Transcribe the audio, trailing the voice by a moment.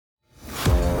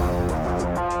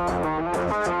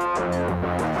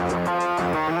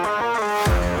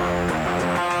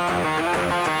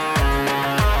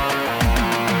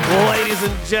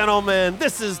and gentlemen,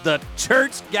 this is the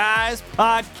Church Guys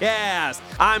Podcast.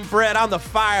 I'm Brett, I'm the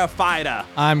firefighter.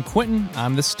 I'm Quentin,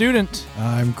 I'm the student.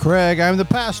 I'm Craig, I'm the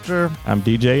pastor. I'm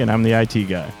DJ, and I'm the IT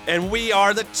guy. And we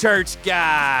are the Church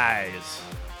Guys.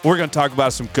 We're going to talk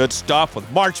about some good stuff with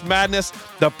March Maddness,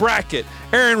 the bracket,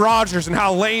 Aaron Rodgers and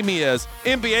how lame he is,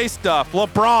 NBA stuff,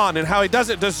 LeBron and how he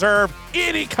doesn't deserve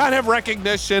any kind of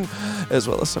recognition, as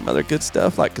well as some other good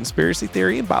stuff like conspiracy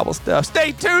theory and Bible stuff.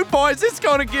 Stay tuned, boys. It's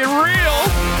going to get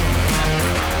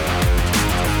real.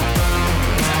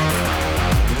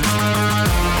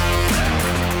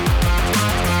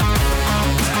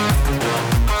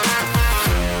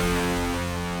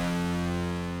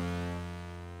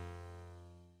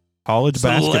 College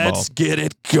basketball. Let's get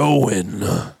it going.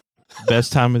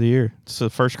 Best time of the year. It's the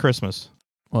first Christmas.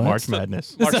 What? March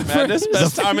Madness. March Madness,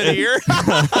 best time of the year.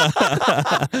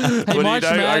 Hey, March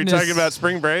Are you Madness. talking about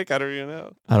spring break? I don't even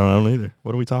know. I don't know either.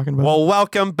 What are we talking about? Well,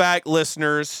 welcome back,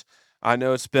 listeners. I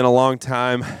know it's been a long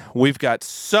time. We've got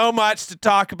so much to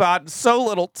talk about and so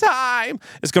little time.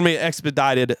 It's going to be an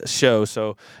expedited show,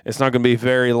 so it's not going to be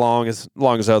very long as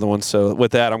other ones. So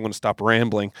with that, I'm going to stop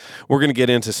rambling. We're going to get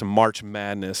into some March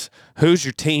Madness. Who's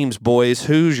your teams, boys?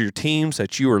 Who's your teams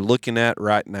that you are looking at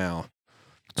right now?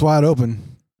 It's wide open.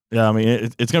 Yeah, I mean,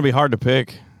 it's going to be hard to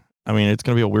pick. I mean, it's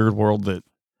going to be a weird world that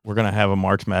we're going to have a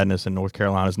March Madness and North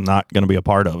Carolina's not going to be a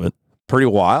part of it. Pretty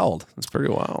wild. It's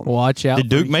pretty wild. Watch out. Did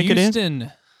Duke for make it in?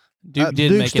 Houston. Duke did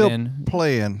Duke's make still it in.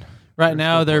 playing. Right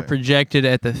now, still they're playing. projected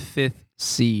at the 5th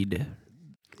seed.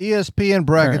 ESPN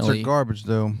brackets Apparently. are garbage,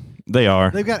 though. They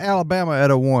are. They've got Alabama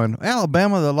at a 1.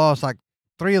 Alabama, that lost like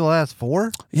 3 of the last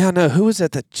 4. Yeah, no. Who was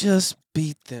that just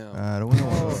beat them? I don't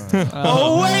know.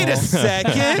 Oh, wait a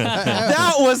second.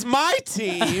 That was my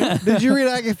team. Did you read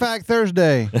Aggie Fact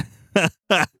Thursday?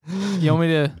 You want me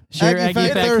to share Aggie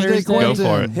Fact Thursday? Go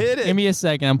for it. Hit it. Give me a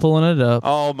second. I'm pulling it up.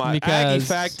 Oh, my. Aggie Because-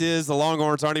 fact is the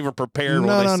Longhorns aren't even prepared No,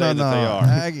 when no, they say no, that they no. are.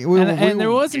 Aggie, And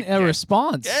there wasn't a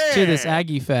response to this Yeah.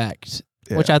 Aggie Fact,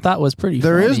 Yeah. which I thought was pretty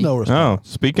There funny. is no Oh, response.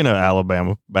 speaking of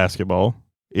Alabama basketball,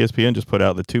 ESPN just put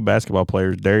out the 2 basketball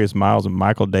players, Darius Miles and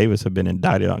Michael Davis, have been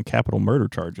indicted on capital murder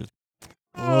charges.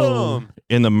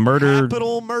 In the murder,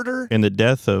 Capital murder? in the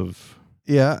death of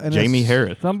Yeah, and Jamie it's-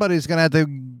 Harris. Somebody's going to have to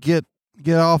get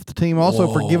off the team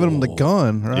also for giving him the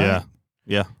gun, right?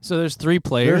 Yeah. So there's 3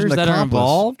 players an that are accomplice.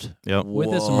 involved Yep.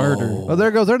 with this Whoa. murder. Oh,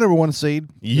 there goes their number 1 seed.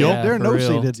 Yeah, They're for no real.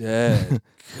 seeded. Dead.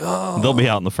 God. They'll be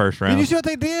out in the first round. Did you see what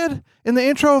they did in the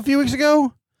intro a few weeks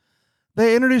ago?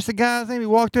 They introduced the guy's name. He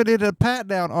walked in, did a pat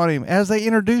down on him as they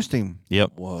introduced him.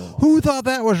 Yep. Whoa. Who thought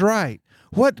that was right?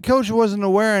 What coach wasn't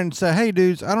aware and said, "Hey,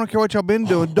 dudes, I don't care what y'all been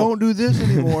doing. Don't do this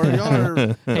anymore. Y'all are,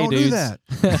 Hey, don't do dudes. that."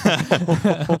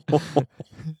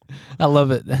 I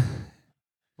love it.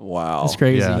 Wow. That's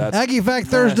crazy. Yeah. That's Aggie Fact massive.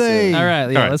 Thursday. All right,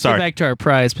 yeah, All right, let's sorry. get back to our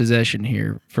prize possession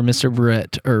here for Mr.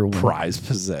 Brett Irwin. prize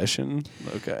possession.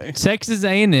 Okay. Texas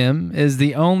A&M is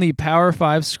the only Power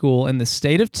 5 school in the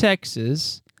state of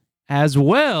Texas, as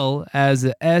well as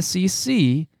the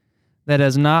SEC, that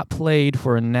has not played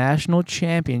for a national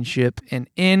championship in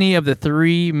any of the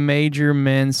 3 major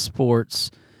men's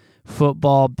sports,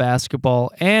 football,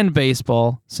 basketball, and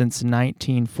baseball, since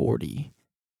 1940.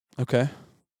 Okay.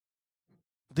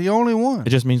 The only one. It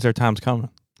just means their time's coming.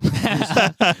 What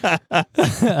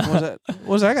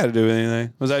was that got to do with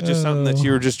anything? Was that just something that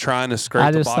you were just trying to scrape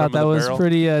I the just bottom thought that of the was barrel?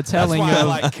 pretty That's telling why I of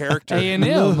like character. A&M.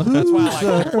 That's why I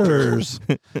like Losers.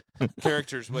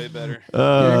 character's way better.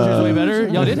 Character's way better.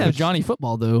 Y'all did have Johnny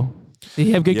Football, though. Did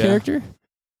he have good Yeah. character?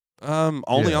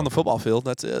 Only on the football field.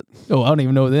 That's it. Oh, I don't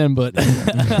even know then, but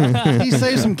He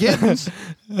saved some kittens.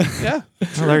 Yeah.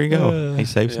 Oh, there you go. He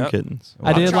saved some Yep. kittens. I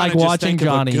I'm did trying like to just watching think of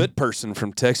Johnny. a good person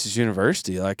from Texas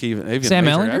University, like even Sam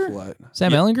major Ellinger? athlete.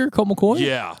 Sam Yeah. Ellinger, Colt McCoy?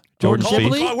 Yeah. Jordan Oh my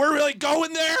Spieth. God, we're really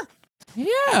going there.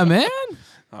 Yeah, man.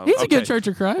 Oh, He's a okay. good Church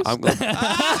of Christ. I'm glad.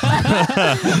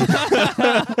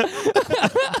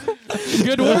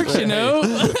 Good works, you know.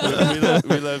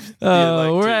 we love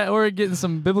We're getting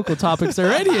some biblical topics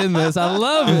already in this. I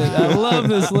love it. I love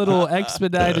this little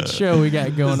expedited show we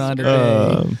got going on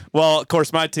today. Well, of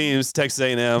course, my team's Texas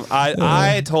A&M.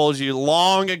 I told you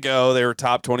long ago they were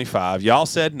top 25. Y'all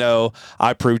said no.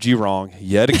 I proved you wrong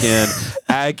yet again.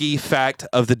 Aggie fact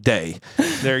of the day.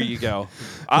 There you go.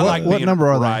 I like what being number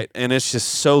are they? right, and it's just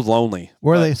so lonely.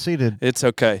 Where are But they seated? It's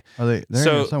okay. Are they? They're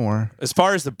So- in there somewhere. As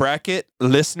far as the bracket,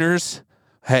 listeners,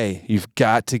 hey, you've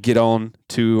got to get on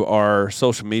to our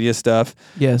social media stuff.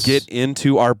 Yes. Get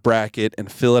into our bracket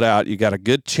and fill it out. You got a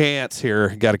good chance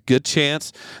here. You got a good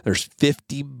chance. There's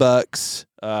 $50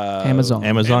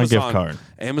 Amazon gift card.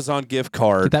 Amazon gift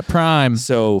card. Get that Prime.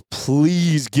 So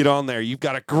please get on there. You've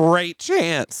got a great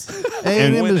chance.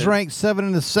 A&M win is it. ranked 7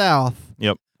 in the South.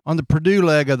 Yep. On the Purdue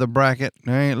leg of the bracket,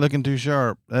 they ain't looking too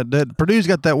sharp. That Purdue's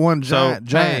got that one giant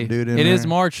Hey, dude in it there. is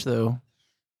March though.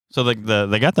 So they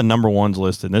got the number ones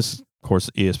listed. This, of course,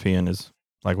 ESPN is,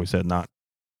 like we said, not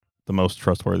the most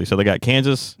trustworthy. So they got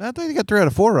Kansas. I think they got 3 out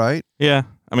of 4 right. Yeah.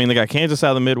 I mean, they got Kansas out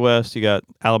of the Midwest. You got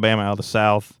Alabama out of the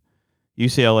South,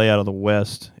 UCLA out of the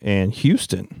West, and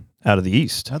Houston out of the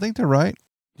East. I think they're right.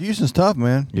 Houston's tough,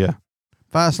 man. Yeah.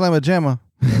 Phi Slamma Jamma.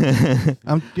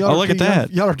 Oh, look at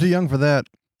that. Y'all are too young for that.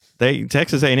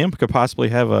 Texas A&M could possibly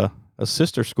have a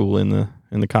sister school in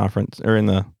the conference or in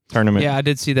the tournament. Yeah, I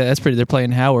did see that. That's pretty. They're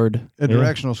playing Howard. A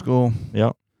directional school.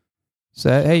 Yep. So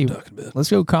hey, let's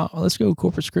go. Let's go,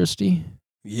 Corpus Christi.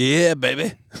 Yeah,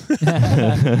 baby.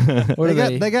 What are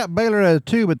they? They got Baylor at a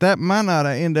 2, but that might not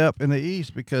end up in the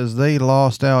East because they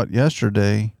lost out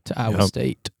yesterday, To Iowa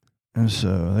State. and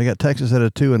so they got Texas at a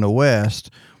 2 in the West,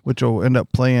 which will end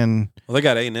up playing Well, they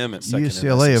got A&M at second. in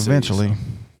UCLA SEC, eventually. so.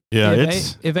 Yeah, if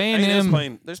it's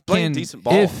A&M They're playing decent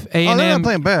ball. if Oh, they're not A&M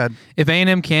playing bad. if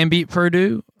A&M can beat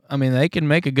Purdue, I mean they can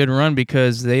make a good run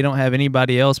because they don't have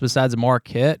anybody else besides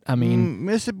Marquette. I mean,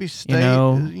 Mississippi State, they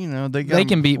got they can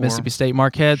them beat before. Mississippi State.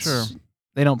 Marquette's Sure.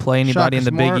 They don't play anybody in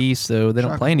the Shaka Smart. Big East, though. They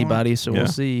don't Shaka play Smart. anybody, so Yeah. we'll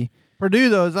see. Purdue,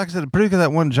 though, is like I said, Purdue got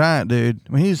that one giant dude.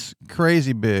 I mean, he's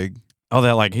crazy big. he's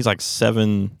like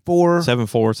 7'4",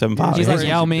 7'5". He's Yeah, like he's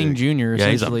Yao big. Ming Jr. Yeah, he's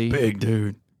a essentially. big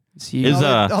dude. He's huge. Is,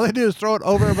 All they do is throw it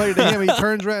over everybody to him. He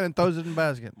turns around and throws it in the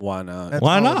basket. Why not? That's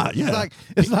Why all. not? Yeah.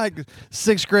 It's like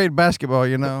 6th grade basketball,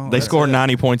 you know. They That's score it.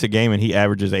 90 points a game, and he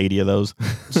averages 80 of those.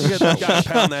 You You got got to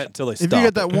pound that until they If stop. you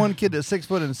get that one kid that's 6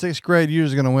 foot in 6th grade, you're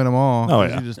just gonna win them all. Oh,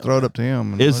 'cause yeah. You just throw it up to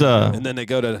him. And Is, And then they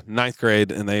go to 9th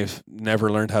grade and they've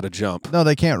never learned how to jump. no,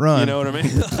 they can't run. You know what I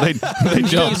mean? they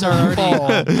jump. Knees are already. Fall.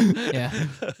 Yeah.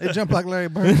 They jump like Larry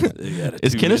Bird.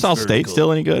 Is Kennesaw State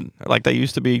still any good? Like they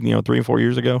used to be, 3 or 4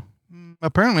 years ago?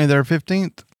 Apparently, they're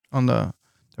 15th on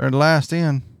they're last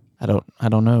in, I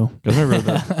don't know.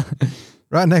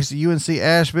 right next to UNC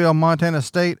Asheville, Montana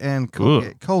State, and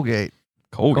Colgate.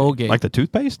 Colgate. Like the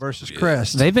toothpaste? Versus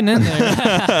Crest. They've been in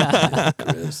there.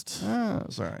 Oh,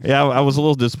 sorry. Yeah, I was a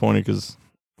little disappointed because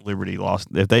Liberty lost.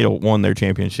 If they'd have won their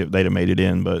championship, they'd have made it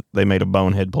in, but they made a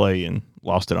bonehead play and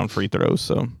lost it on free throws.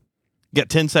 So, got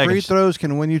 10 seconds. Free throws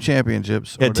can win you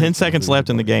championships. Yeah, or 10 they seconds can left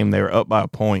in the lose. game. They were up by a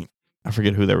point. I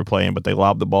forget who they were playing, but they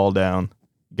lobbed the ball down,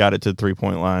 got it to the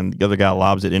 3-point line. The other guy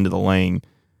lobs it into the lane,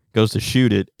 goes to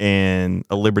shoot it, and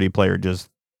a Liberty player just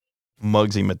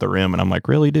mugs him at the rim. And I'm like,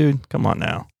 really, dude? Come on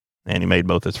now. And he made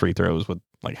both his free throws with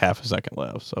like half a second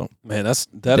left. So, Man,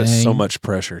 that is so Dang. much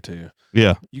pressure, too.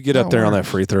 yeah. You get That up there on that works.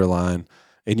 free throw line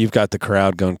and you've got the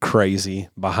crowd going crazy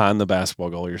behind the basketball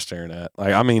goal you're staring at.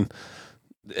 Like, I mean,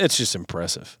 it's just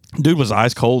impressive. Dude was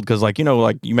ice cold because, like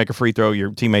you make a free throw,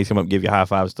 your teammates come up, give you a high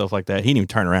five, stuff like that. He didn't even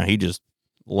turn around. He just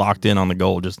locked in on the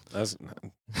goal. That's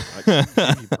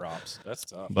give you props. That's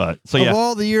tough. But so Of yeah,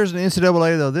 all the years in the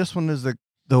NCAA, though, this one is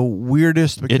the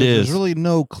weirdest because is. there's really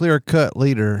no clear-cut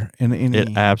leader in any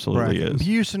it absolutely bracket. is.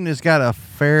 Houston has got a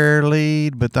fair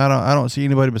lead, but I don't see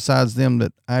anybody besides them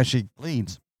that actually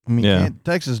leads. I mean, Yeah.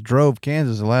 Texas drove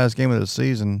Kansas the last game of the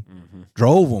season, Mm-hmm.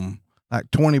 drove them like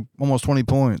almost 20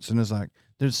 points, and it's like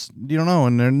you don't know,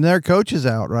 and their coach is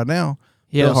out right now.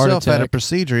 He had a Bill heart Self had a attack.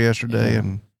 procedure yesterday, Yeah.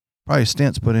 and probably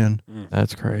stents put in.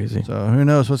 That's crazy. So who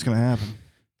knows what's going to happen?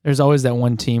 There's always that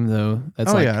one team though that's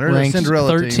Oh, like yeah, they're a ranked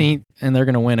Cinderella team. 13th, and they're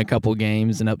going to win a couple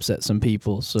games and upset some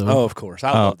people. So Oh, of course.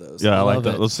 I love those. Yeah, I like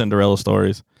Love it. those Cinderella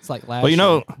stories. it's like last. Well,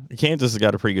 year. Kansas has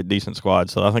got a pretty good, decent squad,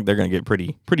 so I think they're going to get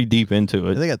pretty deep into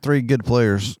it. They got 3 good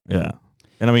players. Yeah,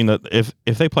 and I mean, if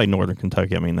they play Northern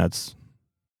Kentucky, I mean that's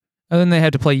And then they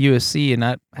had to play USC, and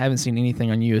I haven't seen anything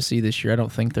on USC this year. I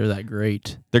don't think they're that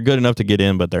great. they're good enough to get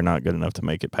in, but they're not good enough to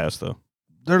make it past though.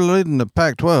 They're leading the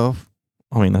Pac-12.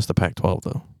 I mean, that's the Pac-12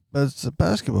 though. But it's a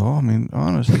basketball. I mean,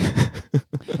 honestly.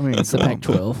 I mean, It's the come on.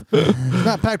 Pac-12. It's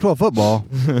not Pac-12 football.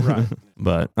 Right.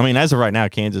 But I mean, as of right now,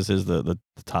 Kansas is the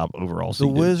top overall The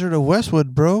seed. Wizard of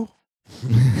Westwood, bro.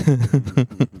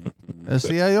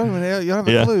 See, you don't have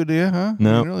a Yeah. clue, do you? Huh?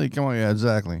 No. I mean, really? Come on, yeah,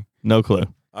 exactly. No clue.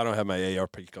 I don't have my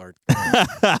ARP card.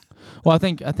 Well, I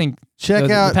think Check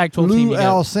The out Pac-12 team Lou you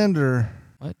got- Alcindor.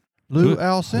 What? Lou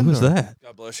Alcindor. Who's that?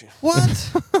 God bless you.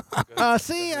 What?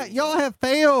 See, y'all have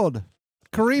failed.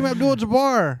 Kareem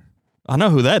Abdul-Jabbar. I know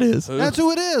who that is. Who? That's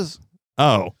who it is.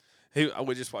 Oh,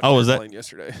 We just watched was that- Airplane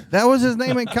yesterday. That was his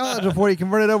name in college before he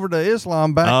converted over to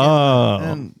Islam back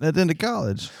and at the end of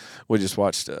college. We just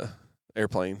watched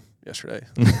Airplane yesterday.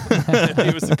 He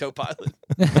was the co-pilot.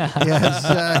 Yeah,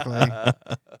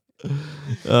 exactly.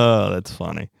 Oh, that's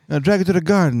funny. Now drag it to the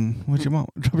garden. What your mom?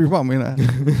 Drop your mom.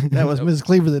 That was Mrs.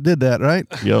 Cleaver that did that, right?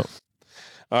 Yep.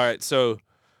 All right, so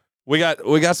we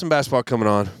got some basketball coming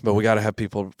on, but we got to have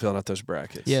people filling out those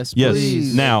brackets. Yes, Yes.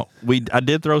 please. Now I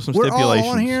did throw some We're stipulations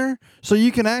all on here, so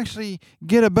you can actually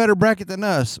get a better bracket than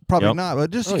us. Probably Yep. not,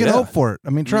 but just Oh, you can yeah. hope for it. I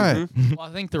mean, try it. Well,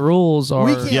 I think the rules are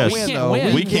We can't Yes. win, can't though.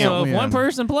 win. We can't so win. if one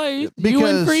person plays, you Because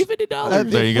win free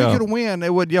 $50. There you if go. we could win,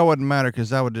 y'all wouldn't matter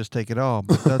because I would just take it all.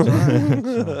 But that's all right.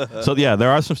 So, So yeah,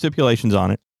 there are some stipulations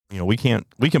on it. We can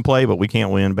play, but we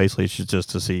can't win. Basically, it's just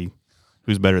to see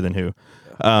who's better than who.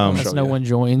 Unless Sure, no yeah. one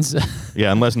joins.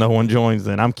 Yeah, unless no one joins,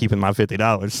 then I'm keeping my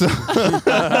 $50.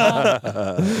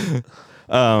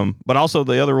 But also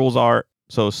the other rules are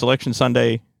Selection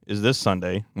Sunday is this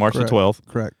Sunday, March Correct. the 12th.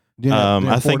 correct. Do you know,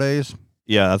 I 4 think- days.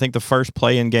 Yeah, I think the first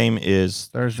play-in game is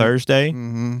Thursday.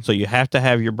 Mm-hmm. So you have to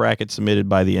have your bracket submitted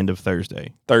by the end of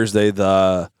Thursday. Thursday,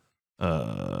 because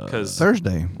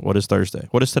Thursday. What is Thursday?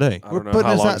 What is today? I We're don't know putting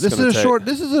how this long out. it's This gonna is a take. short.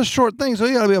 This is a short thing, so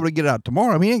you got to be able to get it out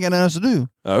tomorrow. I mean, you ain't got nothing else to do.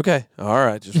 Okay, all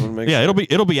right. Just want to make Yeah, sure.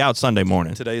 it'll be out Sunday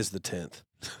morning. Today is the 10th.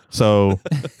 So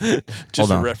Just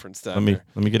Hold a on. reference that. let me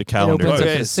get a It calendar. opens up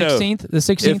Okay, the so 16th. The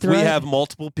 16th, If we right? have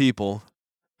multiple people,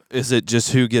 is it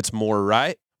just who gets more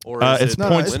right? Or is It's it No,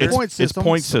 points. it's It's point it's system.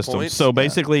 point It's the system. points? So Yeah.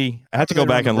 basically, I have to How go they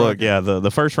back run and the look. bracket. Yeah,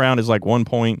 the first round is like 1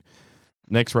 point.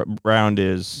 Next round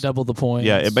is double the points.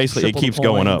 Yeah, it basically- it triple the keeps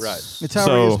going up. points. It's how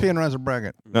So- ESPN runs a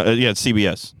bracket. yeah, it's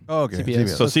CBS. Oh, okay.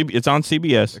 CBS. So it's on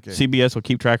CBS. Okay. CBS will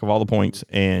keep track of all the points,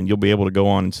 and you'll be able to go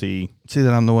on and see. See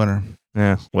that I'm the winner.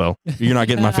 Yeah, well, you're not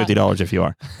getting my $50 if you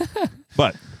are,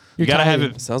 but you You're gotta have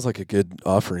tithing. it. Sounds like a good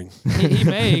offering. He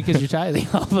may because you're tithing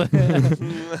off of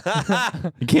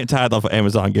it. You can't tithe off an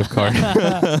Amazon gift card.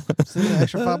 See the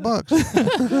extra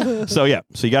 $5. So yeah,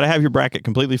 so you got to have your bracket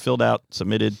completely filled out,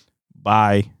 submitted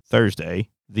by Thursday,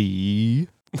 the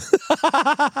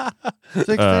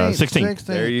 16th.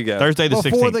 There you go. Thursday the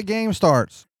Before 16th. the game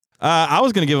starts. I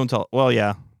was gonna give them till. Well,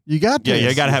 yeah, You got yeah, this.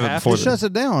 you got to have it have before. It shuts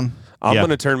it down. I'm Yeah.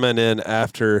 going to turn mine in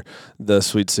after the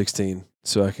Sweet 16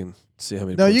 so I can see how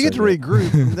many No, points you I get to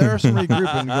regroup. There are some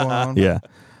regrouping going on. Yeah.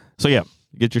 So yeah,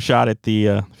 get your shot at the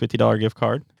 $50 gift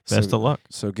card. Best So- of luck.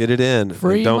 So get it in. and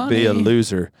Free don't be a money.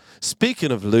 loser.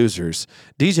 Speaking of losers,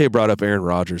 DJ brought up Aaron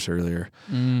Rodgers earlier,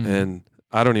 and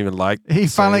I don't even like. He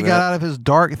finally saying got that. out of his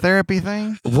dark therapy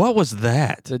thing. What was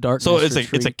that? The darkness So it's a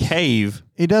retreat. cave.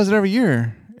 He does it every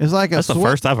year. It's like That's a the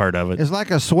sweat. first I've heard of it. It's like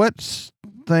a sweat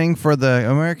thing for the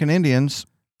American Indians,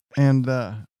 and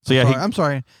So yeah, I'm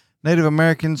sorry, Native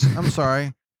Americans. I'm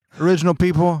sorry, original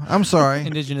people. I'm sorry,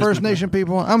 Indigenous First people. Nation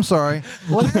people. I'm sorry,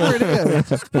 whatever it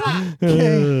is.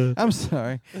 Okay, I'm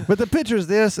sorry, but the picture's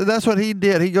this. That's what he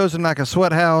did. He goes in like a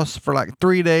sweat house for like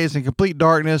 3 days in complete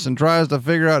darkness and tries to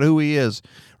figure out who he is.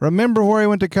 Remember where he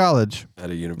went to college?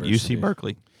 at a university. UC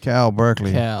Berkeley. Cal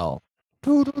Berkeley. Cal.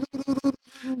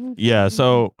 Yeah.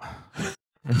 So.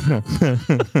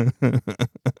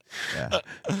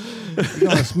 You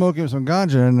gotta smoke him some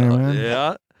ganja in there, man.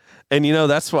 Yeah. And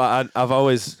that's why I've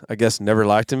always, I guess, never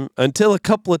liked him until a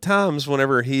couple of times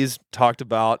whenever he's talked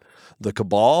about the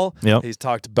cabal. Yep. He's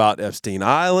talked about Epstein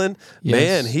Island.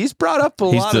 Yes. Man, he's brought up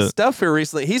a He's lot of stuff here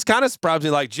recently. He's kind of surprised me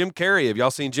like Jim Carrey. Have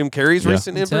y'all seen Jim Carrey's Yeah.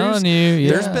 recent I'm interviews? telling you,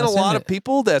 yeah, There's been a I've seen lot it. of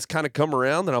people that's kind of come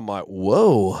around that I'm like,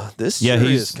 whoa, this Yeah, sure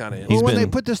he's- is kind of he's Well, when they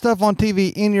been- put this stuff on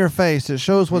TV in your face, it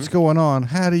shows what's going on.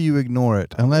 How do you ignore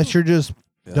it? Unless you're just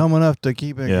Yeah. dumb enough to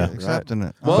keep it Yeah. accepting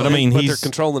it. Well, But I mean, they're he's-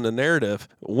 controlling the narrative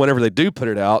whenever they do put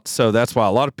it out. So that's why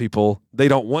a lot of people, they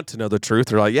don't want to know the truth.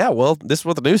 They're like, yeah, well, this is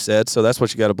what the news said, so that's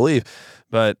what you got to believe.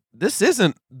 But this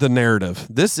isn't the narrative.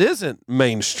 This isn't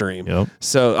mainstream. Yep.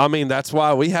 So, I mean, that's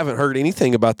why we haven't heard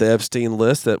anything about the Epstein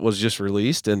list that was just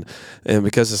released. And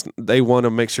because they want to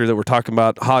make sure that we're talking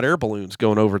about hot air balloons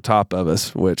going over top of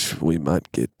us, which we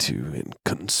might get to in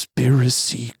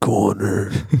Conspiracy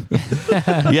Corner.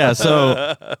 Yeah.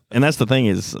 So, and that's the thing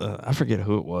is, I forget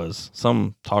who it was.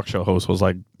 Some talk show host was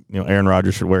like, Aaron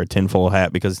Rodgers should wear a tinfoil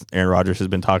hat because Aaron Rodgers has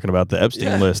been talking about the Epstein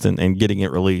Yeah. list and getting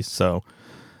it released. So,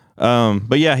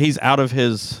 but yeah, he's out of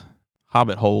his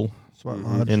hobbit hole Smart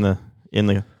Mhm. lodge. in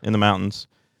the mountains,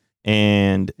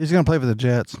 and He's gonna play for the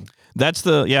Jets. that's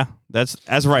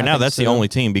as of right I now, think that's the so. only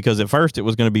team, because at first it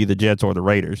was going to be the Jets or the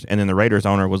Raiders, and then the Raiders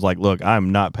owner was like, "Look,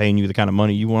 I'm not paying you the kind of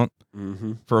money you want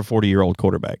Mm-hmm. for a 40-year-old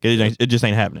quarterback. It just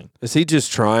ain't happening." Is he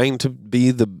just trying to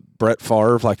be the Brett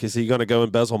Favre? Like, is he going to go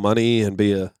embezzle money and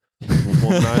be a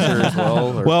womanizer as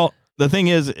well? Or? Well, the thing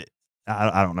is,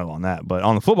 I don't know on that, but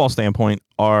on the football standpoint,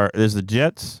 is the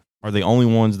Jets are the only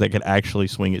ones that could actually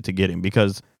swing it to get him,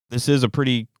 because this is a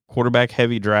pretty quarterback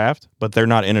heavy draft, but they're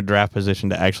not in a draft position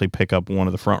to actually pick up one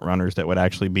of the front runners that would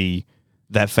actually be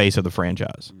that face of the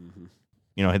franchise. Mm-hmm.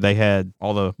 You know, they had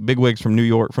all the bigwigs from New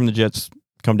York, from the Jets,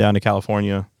 come down to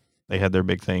California. They had their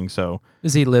big thing. So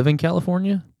does he live in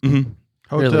California? Mm-hmm.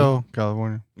 Hotel,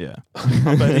 California. Yeah.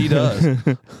 I bet he does.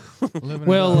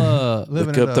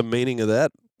 Look up the meaning of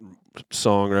that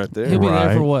song right there. He'll be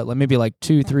there for what? Like maybe like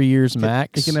 2-3 years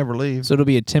max. He can never leave. So it'll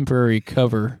be a temporary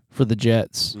cover for the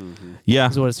Jets. Mm-hmm. Yeah,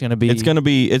 is what it's going to be. It's going to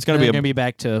be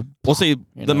back to. Well, see,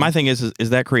 my thing is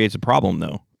that creates a problem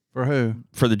though. For who?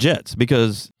 For the Jets,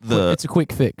 because it's a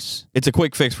quick fix. It's a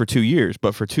quick fix for 2 years,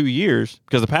 but for 2 years,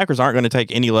 because the Packers aren't going to take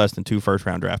any less than 2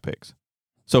 first-round draft picks.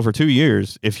 So for 2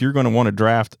 years, if you're going to want to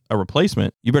draft a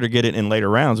replacement, you better get it in later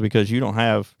rounds, because you don't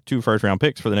have 2 first-round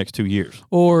picks for the next 2 years.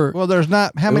 Well, there's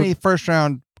not. How many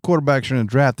first-round quarterbacks are in the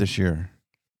draft this year?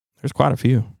 There's quite a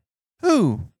few.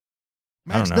 Who?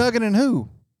 Max Duggan and who?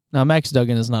 No, Max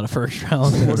Duggan is not a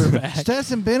first-round quarterback.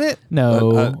 Stetson Bennett?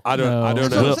 No, I don't know.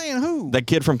 That's what I'm saying. Who? That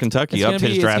kid from Kentucky upped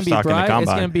his draft stock in the combine.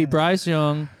 It's going to be Bryce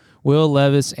Young, Will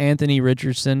Levis, Anthony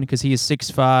Richardson, because he is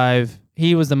 6'5".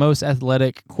 He was the most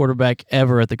athletic quarterback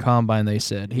ever at the combine, they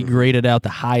said. He graded out the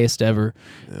highest ever.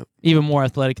 Yep. Even more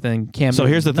athletic than Cam So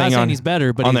Newton. Here's the thing. Not saying he's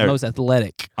better, but he's the most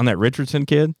athletic. On that Richardson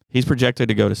kid, he's projected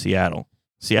to go to Seattle.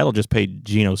 Seattle just paid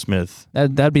Geno Smith.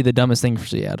 That'd be the dumbest thing for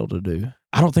Seattle to do.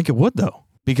 I don't think it would, though,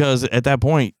 because at that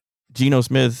point, Geno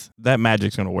Smith, that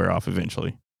magic's going to wear off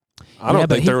eventually. I don't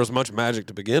think there was much magic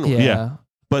to begin with. Yeah.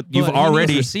 But you've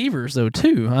already receivers though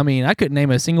too. I mean, I couldn't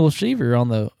name a single receiver on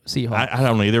the Seahawks. I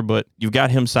don't either, but you've got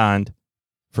him signed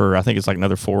for, I think it's like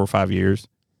another 4 or 5 years.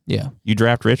 Yeah. You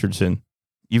draft Richardson.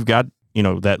 You've got,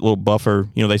 that little buffer.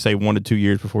 They say 1 to 2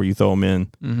 years before you throw him in.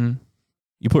 Mm-hmm.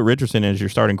 You put Richardson as your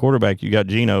starting quarterback. You got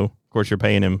Geno. Of course, you're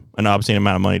paying him an obscene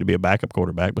amount of money to be a backup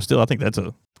quarterback, but still, I think that's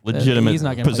a legitimate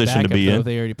position to be in.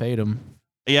 They already paid him.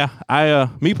 Yeah,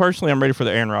 me personally, I'm ready for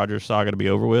the Aaron Rodgers saga to be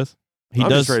over with. I'm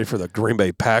just ready for the Green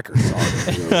Bay Packers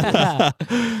saga.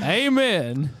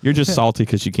 Amen. You're just salty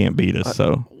because you can't beat us.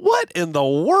 So what in the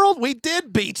world? We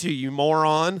did beat you, you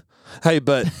moron. Hey,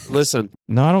 but listen.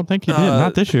 No, I don't think you did.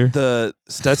 Not this year. The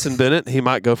Stetson Bennett, he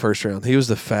might go first round. He was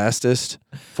the fastest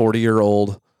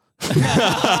 40-year-old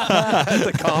at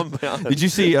the compound. Did you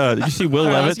see Will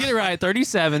Levis? Let's get it right.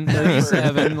 37.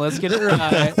 Let's get it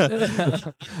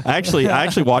right. I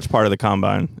actually watched part of the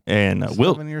combine, and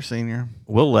Will senior.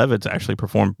 Will Levis actually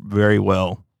performed very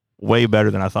well, way better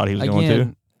than I thought he was going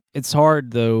to. It's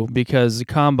hard though, because the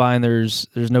combine there's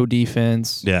no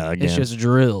defense. Yeah, again. It's just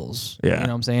drills. Yeah. You know what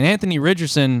I'm saying? Anthony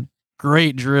Richardson,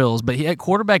 great drills, but he at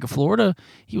quarterback of Florida,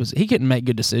 he couldn't make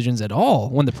good decisions at all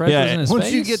when the pressure was in his face.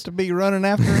 Once you get to be running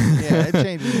after him, it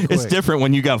changes quick. It's different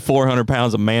when you got 400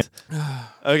 pounds of man.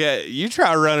 Okay, you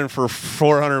try running for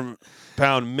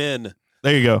 400-pound men.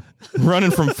 There you go.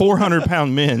 Running from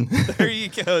 400-pound men. There you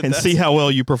go. And see how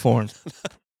well you perform.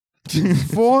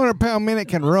 400-pound men that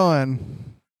can run.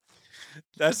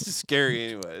 That's just scary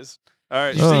anyways. All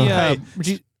right. Go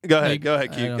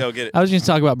ahead, Q. Go get it. I was going to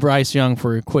talk about Bryce Young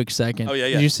for a quick second. Oh, yeah.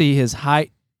 Did you see his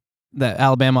height? That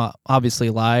Alabama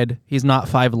obviously lied. He's not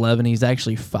 5'11". He's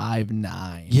actually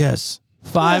 5'9". Yes.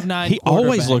 5'9". He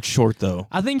always looks short, though.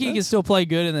 I think he can still play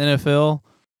good in the NFL.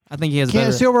 I think he has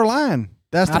can't silver line.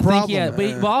 That's the problem.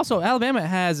 But also, Alabama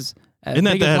has Isn't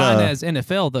that line as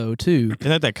NFL, though, too.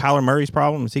 Isn't that Kyler Murray's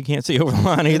problem? Is he can't see over the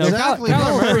line either? Exactly.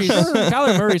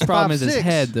 Kyler Murray's problem is his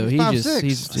head, though.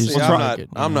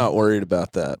 I'm not worried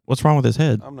about that. What's wrong with his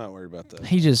head? I'm not worried about that.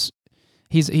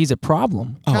 He's a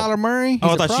problem. Kyler Murray?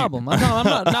 He's a problem. I'm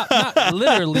not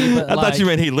literally, but I thought you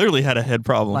meant he literally had a head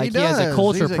problem. Like he has a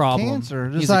culture problem. Cancer.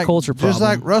 He's a culture problem. Just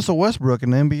like Russell Westbrook in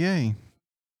the NBA.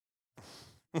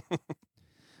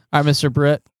 All right, Mr.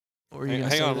 Brett. Hang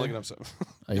on, I'm looking up something.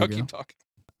 Y'all keep talking.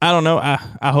 I don't know.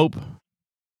 I hope,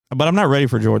 but I'm not ready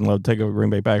for Jordan Love to take over Green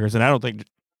Bay Packers, and I don't think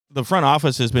the front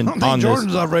office has been on this.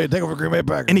 Jordan's not ready to take over Green Bay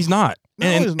Packers, and he's not. No,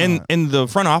 he's not. And the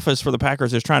front office for the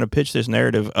Packers is trying to pitch this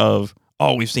narrative of,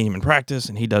 oh, we've seen him in practice,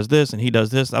 and he does this, and he does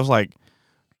this. I was like,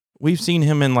 we've seen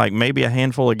him in like maybe a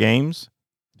handful of games.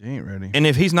 He ain't ready. And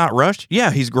if he's not rushed,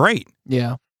 yeah, he's great.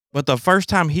 Yeah. But the first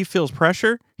time he feels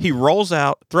pressure, he rolls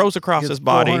out, throws across his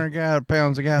body. 400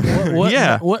 pounds a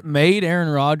guy. What made Aaron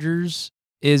Rodgers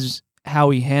is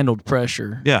how he handled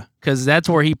pressure. Yeah. Because that's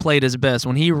where he played his best.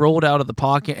 When he rolled out of the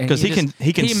pocket. Because he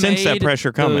can sense that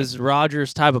pressure coming. Those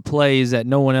Rodgers type of plays that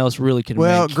no one else really could make.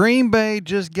 Well, Green Bay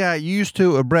just got used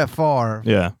to a Brett Favre.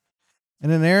 Yeah.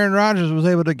 And then Aaron Rodgers was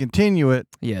able to continue it.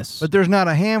 Yes. But there's not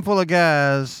a handful of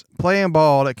guys playing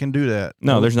ball that can do that.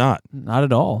 No, there's not. Not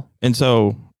at all. And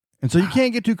so you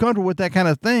can't get too comfortable with that kind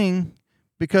of thing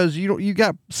because you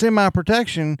got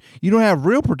semi-protection. You don't have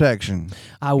real protection.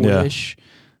 I wish.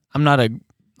 I'm not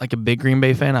a big Green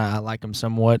Bay fan. I like them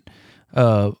somewhat.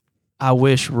 I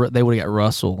wish they would have got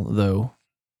Russell, though,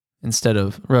 instead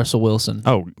of Russell Wilson.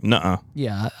 oh, nuh-uh.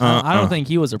 Yeah, I don't think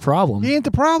he was a problem. He ain't the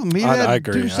problem. He I had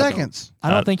agree. 2 seconds. I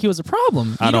don't think he was a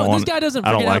problem. I don't this want- guy doesn't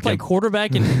I don't forget how to like play him.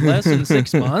 quarterback in less than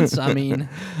 6 months. I mean,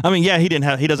 yeah, he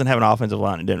doesn't have an offensive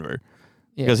line in Denver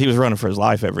yeah. because he was running for his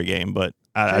life every game. But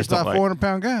I He's just about don't like.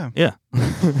 400-pound guy. Yeah,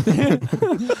 I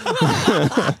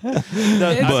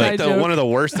Inside think joke. one of the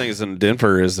worst things in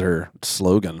Denver is their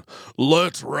slogan,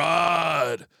 "Let's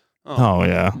ride." Oh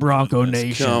yeah, Bronco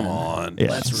Nation. Come on.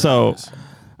 Yeah. Let's So- ride.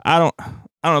 I don't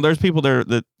know. There's people there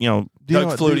that Do you know Doug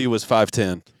what Flutie was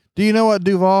 5'10". Do you know what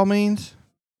Duval means?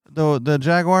 The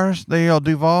Jaguars, they yell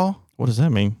Duval. What does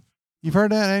that mean? You've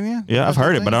heard that, haven't you? Yeah, I've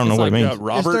heard it, but I don't know It's what it like, means. It's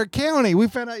Robert. their county. We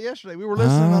found out yesterday. We were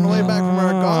listening on the way back from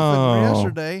our golfing Oh.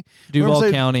 yesterday. Duval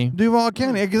Say County. Duval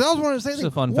County. Because I was wondering the same It's thing.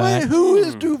 a fun Wait, fact. who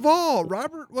is Duval?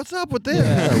 Robert? What's up with this?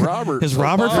 Yeah, Robert. Is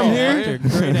Robert from here?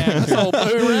 Great That's actor. old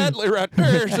Boo Radley right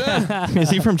there, son. Is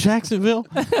he from Jacksonville?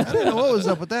 I didn't know what was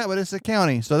up with that, but it's a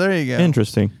county. So there you go.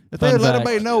 Interesting. If they would Fun let fact.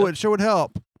 everybody know, it sure would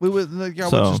help. We would like y'all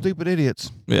a bunch of stupid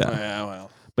idiots. Yeah, Yeah,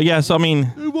 well. but yeah. So I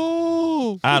mean,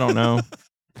 Duval. I don't know.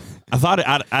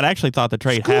 I'd actually thought the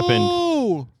trade happened.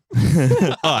 Skull.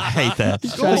 Oh, I hate that.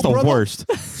 Skull, That's the brother. worst.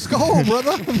 Skull,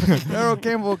 brother. Errol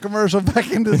Campbell commercial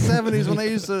back in the 70s when they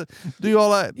used to do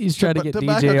all that. He's trying to get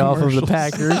tobacco DJ off of the commercials.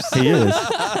 Packers. He is.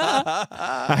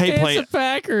 I hate It's playing. the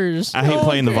Packers. I hate No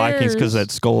playing the one Vikings because of cares.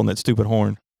 that skull and that stupid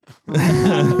horn.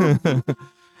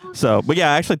 So, but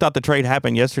yeah, I actually thought the trade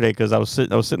happened yesterday because I was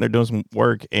sitting there doing some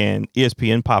work and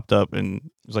ESPN popped up and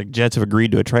it was like Jets have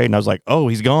agreed to a trade and I was like, oh,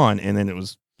 he's gone, and then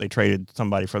they traded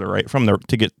somebody for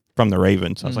to get from the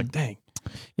Ravens. I was like, dang.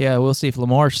 Yeah, we'll see if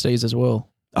Lamar stays as well.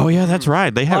 Oh yeah, that's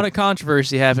right. A lot of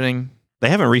controversy happening. They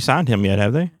haven't re-signed him yet,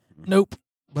 have they? Nope.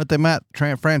 But they might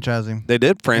franchise him. They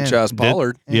did franchise And-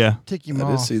 Pollard. and Yeah. Tick him I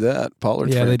off. did see that.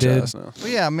 Pollard's Yeah, they did. franchise now. Well,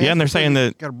 yeah, man. Yeah, and they're saying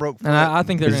that got a broke foot. And I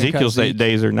think they're going to cut Ezekiel's Zeke.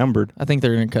 days are numbered. I think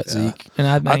they're going to cut Yeah. Zeke.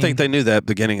 And I think they knew that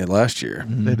beginning of last year.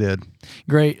 Mhm. They did.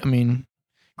 Great. I mean,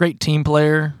 great team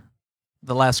player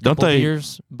the last Don't couple of they-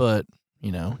 years, but,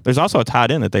 you know. There's also a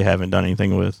tight end that they haven't done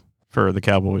anything with for the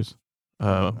Cowboys.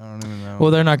 I don't even know.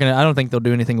 Well, they're not going to. I don't think they'll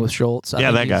do anything with Schultz.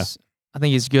 Yeah, that guy. I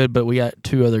think he's good, but we got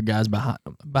 2 other guys behind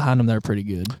him that are pretty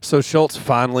good. So Schultz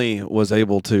finally was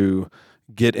able to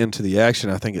get into the action.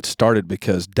 I think it started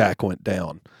because Dak went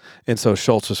down. And so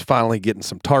Schultz was finally getting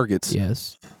some targets.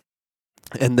 Yes.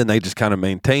 And then they just kind of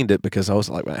maintained it because I was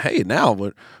like, hey, now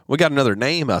we got another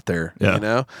name out there, Yeah. you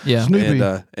know? Yeah.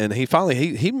 Snoopy. And he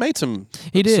finally he made some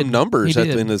He did. some numbers He at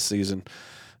the did. end of the season.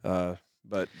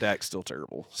 But Dak's still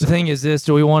terrible. The thing is this,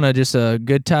 do we want just a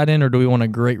good tight end or do we want a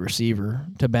great receiver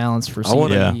to balance for I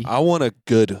want, CD? I want a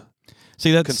good,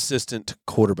 See, that's consistent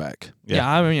quarterback. Yeah,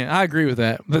 I mean, I agree with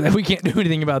that, but we can't do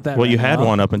anything about that. well, right you had now.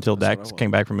 one up until That's Dak what I want.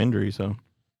 came back from injury. So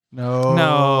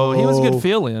No, he was a good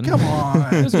fill-in. Come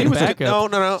on. He was a He good was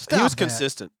backup. no. Stop he was that.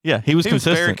 consistent. yeah, he was He was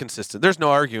very consistent. consistent. There's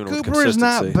no arguing with Cooper is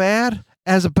consistency. not bad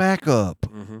as a backup,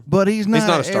 Mhm. but he's not,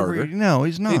 not a starter. No,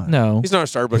 he's not. No, He's not a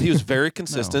starter, but he was very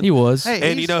consistent. he was. Hey,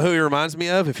 And you know who he reminds me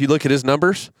of? If you look at his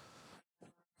numbers,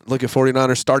 look at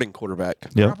 49ers starting quarterback.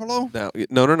 Yep. Garoppolo?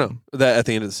 No. That at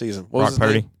the end of the season. What was Brock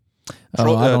his Purdy. name? I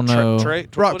don't know.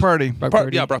 Brock Purdy. Brock Par-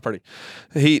 Purdy. yeah, Brock Purdy.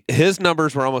 His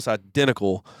numbers were almost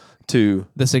identical to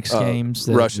The 6 games.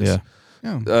 That, Rush's. Yeah.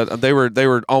 Yeah. They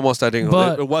were almost identical.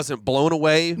 But- It wasn't blown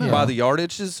away No. by the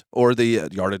yardages or the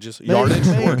yardage Made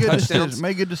or good touchdowns. decisions.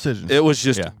 Made good decisions. It was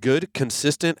just Yeah. good,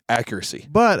 consistent accuracy.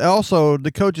 But also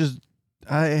the coaches,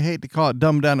 I hate to call it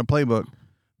dumb down the playbook,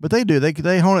 but they do.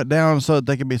 They hone it down so that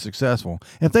they can be successful.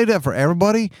 If they do that for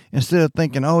everybody, instead of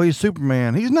thinking, oh, he's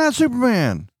Superman, he's not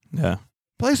Superman. Yeah.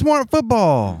 Play smart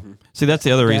football. See, that's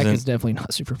the other Dak reason. is definitely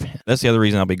not Superman. That's the other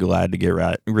reason I'll be glad to get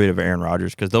rid of Aaron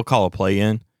Rodgers because they'll call a play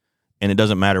in, and it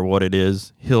doesn't matter what it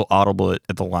is. He'll audible it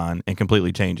at the line and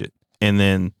completely change it, and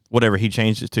then whatever he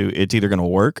changes it to, it's either going to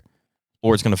work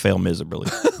or it's going to fail miserably.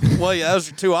 Well, yeah,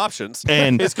 those are two options.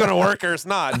 And It's going to work or it's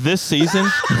not. this season,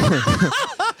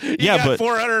 You yeah, got but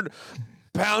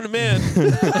 400-pound men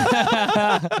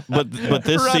but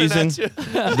this running season, at you.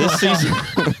 this season,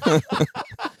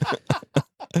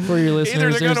 For your listeners,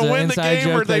 they're there's gonna an win the inside game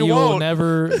or joke they that you will won't.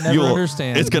 never You'll-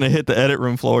 understand. it's going to hit the edit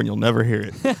room floor and you'll never hear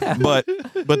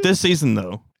it. But this season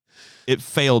though, it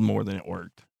failed more than it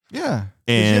worked. Yeah. 'Cause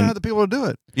you And- don't have the people to do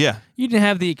it. Yeah, You didn't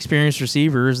have the experienced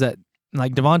receivers that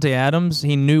like Devontae Adams,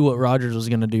 he knew what Rodgers was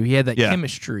going to do. He had that Yeah.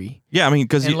 chemistry. Yeah, I mean,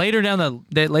 because And later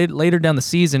down the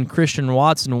season, Christian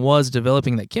Watson was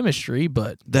developing that chemistry,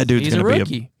 but that dude's he's going a to be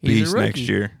rookie. a He's beast a rookie. next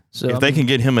year. So If they can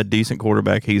get him a decent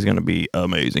quarterback, he's going to be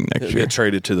amazing next He'll year. get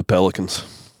traded to the Pelicans.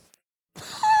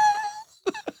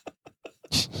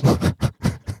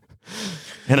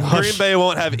 And Green Bay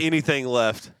won't have anything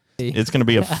left. it's going to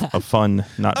be a fun,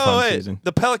 not Oh, fun wait. season.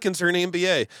 The Pelicans are in the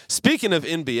NBA. Speaking of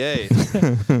NBA,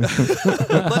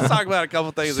 let's talk about a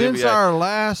couple things in the Since NBA. our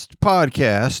last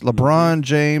podcast, LeBron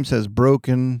James has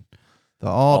broken the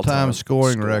all-time All-time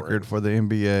scoring scoring. record for the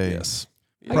NBA. Yes.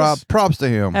 Props to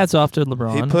him. hats off to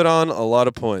LeBron. He put on a lot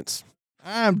of points.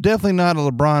 I'm definitely not a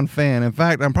LeBron fan. In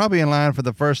fact, I'm probably in line for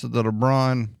the first of the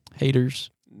LeBron Haters.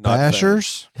 Not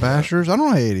bashers. Bashers. I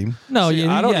don't hate him. No, See,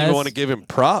 I don't even want to give him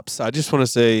props. I just want to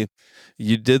say,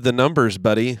 you did the numbers,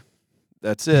 buddy.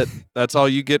 That's it. That's all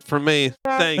you get from me.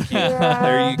 Thank you.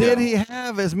 There you go. Did he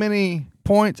have as many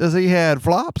points as he had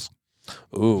flops?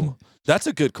 Ooh, that's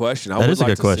a good question. I That would is a like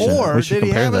good to question. see- Or we should did he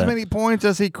compare have as that. many points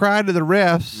as he cried to the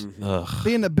refs, Ugh.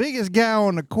 being the biggest guy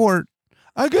on the court?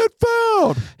 I got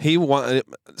fouled. He won.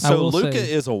 So will Luka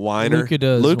say, is a whiner. Luka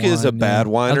does. Luka is a whine, bad yeah. I was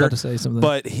whiner, about to say something.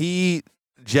 but he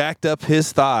jacked up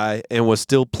his thigh and was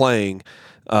still playing.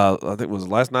 I think it was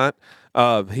last night.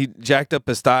 He jacked up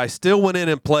his thigh, still went in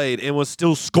and played, and was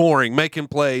still scoring, making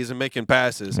plays and making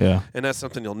passes. Yeah. And that's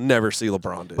something you'll never see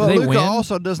LeBron do. But they Luka win?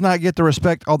 also does not get the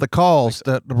respect of the calls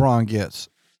that LeBron gets.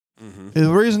 Mhm. The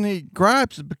reason he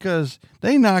gripes is because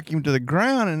they knock him to the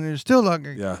ground and they're still like,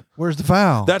 Yeah. where's the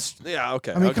foul? That's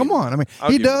okay. I mean, I'll come give you on. I mean,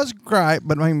 I'll he give you does gripe,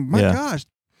 but I mean, my Yeah. gosh,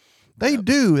 they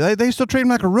do. They still treat him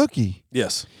like a rookie.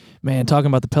 Yes. Man, talking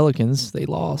about the Pelicans, they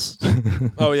lost.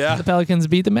 Oh yeah. The Pelicans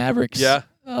beat the Mavericks. Yeah.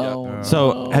 Oh,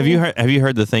 So no. have you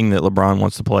heard the thing that LeBron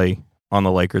wants to play on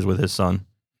the Lakers with his son?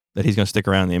 That he's going to stick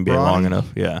around in the NBA long Bronny?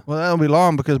 enough? Yeah. Well, that'll be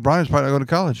long because Brian's probably not going to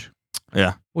college.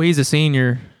 Yeah. Well, he's a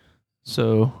senior,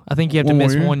 so I think you have to One more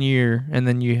miss year? 1 year, and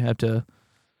then you have to.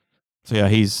 So yeah,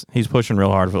 he's pushing real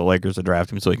hard for the Lakers to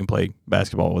draft him so he can play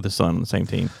basketball with his son on the same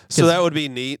team. So that would be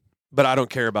neat, but I don't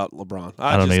care about LeBron.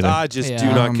 I don't either. I just do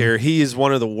Yeah. not care. He is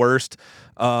one of the worst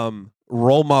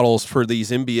role models for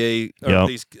these NBA or Yep.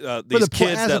 these But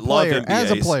kids as that a love player, NBAs.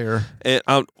 as a player, And,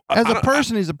 as I a don't-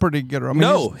 person, he's a pretty good. I mean,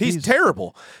 no, he's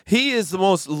terrible. He is the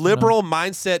most liberal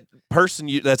mindset person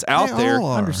that's out They there. all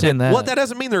are. Understand that. Well, that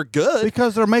doesn't mean they're good.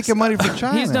 because they're making money for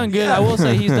China. He's done good. I will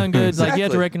say he's done good. Like you have to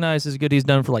Exactly. recognize his good he's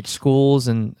done for like schools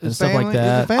and His stuff family- like he's a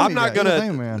that. family I'm not guy. He's a gonna.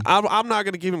 family man. I'm not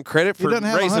gonna give him credit He for doesn't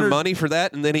have raising 100 money for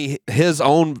that, and then his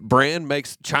own brand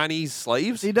makes Chinese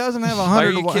slaves. He doesn't have Are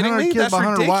 100. you kidding 100 me? kids That's by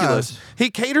 100 ridiculous. wives. He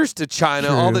caters to China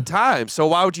True. all the time. So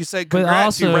why would you say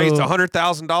congrats? You also- raised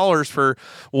 $100,000 for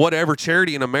whatever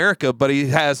charity in America, but he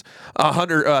has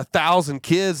 100,000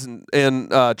 kids in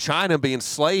China being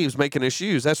slaves making his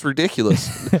shoes. That's ridiculous.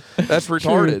 That's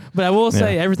retarded. But I will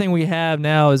say Yeah. everything we have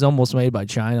now is almost made by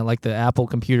China. Like the Apple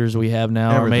computers we have now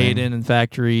are made Everything. in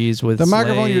factories with The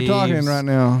microphone you're talking in slaves. right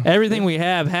now. Everything we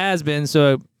have has been.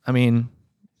 So I mean,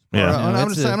 I'm, No, I'm it's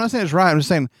just saying, I'm not saying it's right. I'm just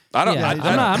saying I don't. Yeah, I, I'm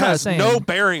that not has saying- no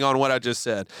bearing on what I just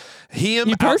said. Him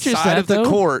You purchased outside that, of the though.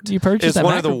 court You purchased is that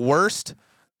one of the micro- worst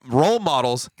role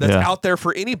models that's Yeah. out there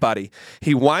for anybody.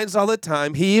 He whines all the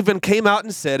time. He even came out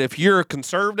and said, "If you're a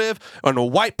conservative and a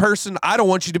white person, I don't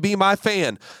want you to be my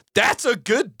fan." That's a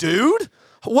good dude.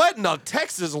 What in the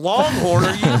Texas Longhorn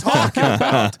are you talking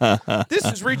about? This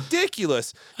is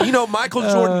ridiculous. You know, Michael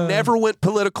Jordan never went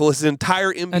political his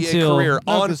entire NBA Until- career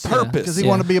on because- yeah, purpose. because he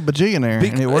wanted to be a bajillionaire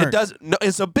and it It worked. does. No,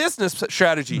 it's a business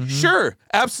strategy, sure,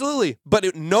 absolutely.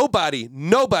 But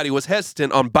nobody was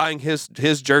hesitant on buying his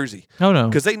jersey oh no,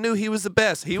 because they knew he was the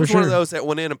best. He For was one of sure. those that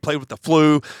went in and played with the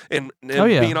flu and Oh,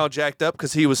 yeah. being all jacked up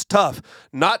because he was tough,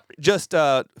 not just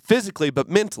physically but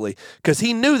mentally, because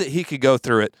he knew that he could go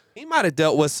through it. He might have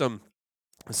dealt with some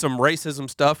racism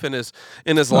stuff in his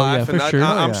Oh, yeah, life, for and sure.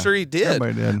 I'm Oh, yeah. sure he did.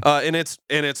 Everybody did.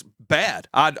 And it's bad.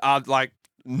 I'd like.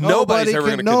 Nobody's ever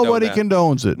going to condone Nobody that.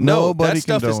 condones it. No, Nobody that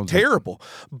stuff is condones it. terrible.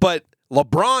 But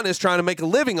LeBron is trying to make a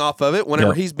living off of it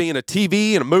whenever Yep. he's being a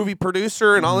TV and a movie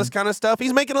producer and all this kind of stuff.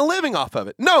 He's making a living off of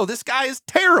it. No, this guy is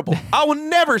terrible. I will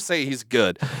never say he's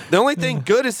good. The only thing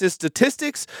good is his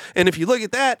statistics. And if you look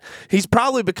at that, he's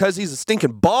probably because he's a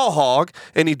stinking ball hog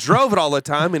and he drove it all the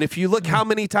time. And if you look how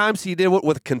many times he did it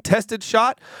with a contested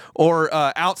shot or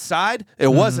outside, it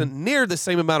wasn't near the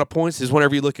same amount of points as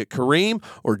whenever you look at Kareem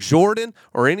or Jordan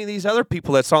or any of these other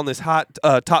people that's on this hot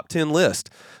top 10 list.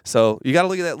 So you got to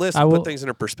look at that list and put things in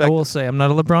I perspective. will say I'm not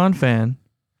a LeBron fan,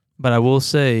 but I will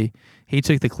say he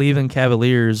took the Cleveland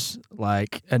Cavaliers,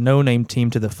 like a no-name team,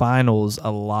 to the finals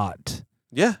a lot.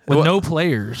 Yeah. with Well, no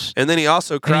players. and then he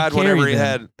also cried whenever carried he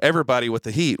them. had everybody with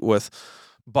the Heat with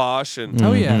Bosch and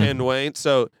Oh, yeah. and Wayne.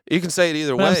 So you can say it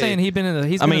either But way. I'm saying he's been in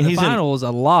the I mean, he's in- finals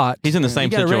a lot. He's in the same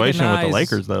gotta situation with the recognize-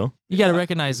 Lakers, though. You got to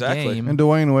recognize the Exactly. game. And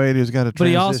Dwayne Wade, who's got a But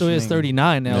he also is transitioning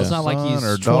 39 now. It's Yeah. not like he's son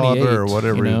or 28 daughter or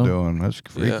whatever you know? he's doing. That's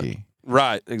freaky.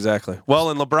 Right, exactly. Well,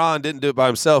 and LeBron didn't do it by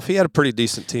himself. He had a pretty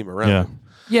decent team around Yeah. him.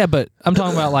 Yeah, but I'm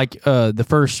talking about like the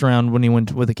first round when he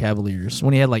went with the Cavaliers,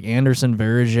 when he had like Anderson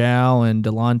Varejao and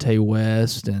Delonte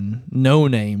West and no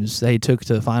names. They took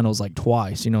to the finals like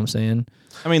twice. You know what I'm saying?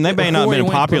 I mean, they may not have Before he been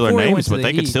went- popular before he went names, to but the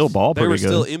they could Heat. still ball They were pretty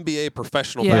still good. NBA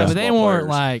professional Yeah, but they basketball weren't players.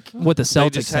 like what the They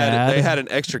Celtics just they had an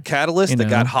extra catalyst You that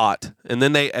got know. hot, and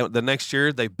then the next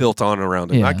year they built on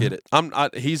around him. I Yeah. get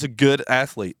it. He's a good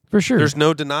athlete. for sure. There's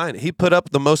no denying it. He put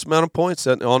up the most amount of points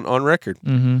on record.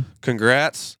 Mm-hmm.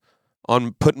 Congrats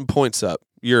on putting points up.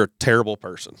 You're a terrible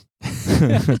person.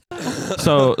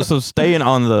 So staying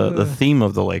on the theme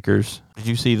of the Lakers, did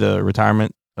you see the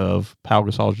retirement of Pau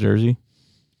Gasol's jersey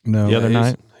No. the other he was-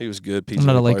 night? he was good. PGA I'm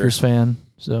not a player. Lakers fan,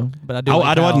 so but I do. I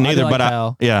like Powell. wasn't I do either, like but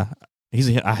Powell. yeah,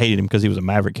 I hated him because he was a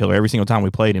Maverick killer. Every single time we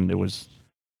played him, it was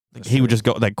That's he would true. just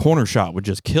go that corner shot would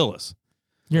just kill us.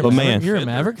 You're, But a man- Maverick, you're a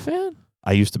Defender. Maverick fan.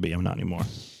 I used to be. I'm not anymore.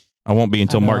 I won't be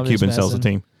until I know, Mark I'm just Cuban sells the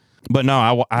messing. team. But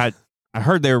no, I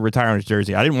heard they were retiring his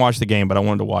jersey. I didn't watch the game, but I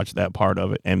wanted to watch that part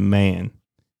of it. And man,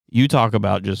 you talk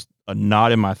about just a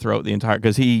knot in my throat the entire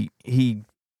because he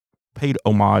paid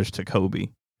homage to Kobe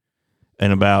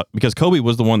and because Kobe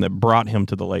was the one that brought him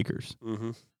to the Lakers.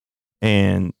 Mhm.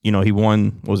 And he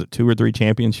won, was it 2 or 3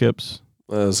 championships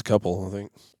There's a couple, I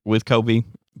think. with Kobe?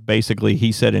 Basically,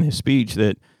 he said in his speech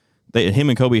that him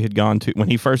and Kobe had gone to, when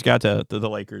he first got to the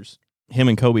Lakers, him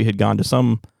and Kobe had gone to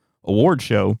some award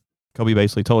show. Kobe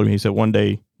basically told him, he said, one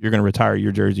day you're going to retire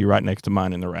your jersey right next to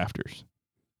mine in the rafters.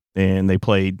 And they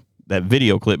played that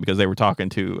video clip because they were talking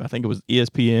to, I think it was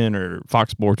ESPN or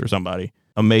Fox Sports or somebody.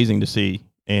 Amazing to see.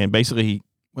 And basically,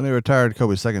 When they retired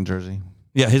Kobe's second jersey.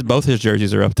 both his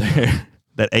jerseys are up there,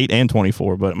 that 8 and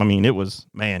 24. But I mean, it was,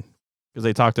 man, because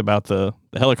they talked about the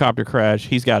helicopter crash.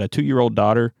 He's got a 2-year-old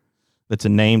daughter that's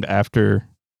named after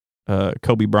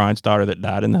Kobe Bryant's daughter that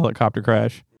died in the helicopter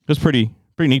crash. It was pretty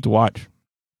neat to watch.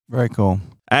 Very cool.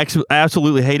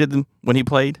 Absolutely hated him when he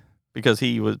played because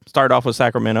he started off with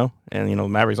Sacramento, and the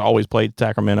Mavericks always played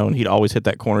Sacramento, and he'd always hit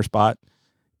that corner spot.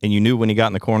 And you knew when he got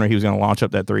in the corner, he was going to launch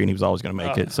up that 3, and he was always going to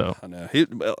make it. So I know.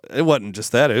 It wasn't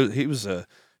just that. He was a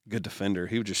good defender.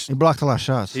 He would just He blocked a lot of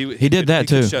shots. He did could- that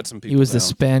he could too. Shut some people He was the down.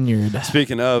 Spaniard.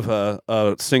 Speaking of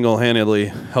single-handedly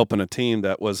helping a team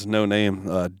that was no name,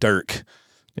 Dirk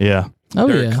yeah, Oh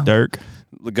Dirk. yeah. Dirk.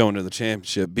 going to the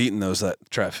championship, beating that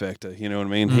trifecta. You know what I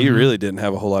mean? Mm-hmm. He really didn't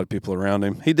have a whole lot of people around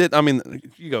him. He did. I mean,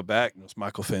 you go back, it was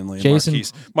Michael Finley, and Jason-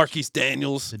 Marquise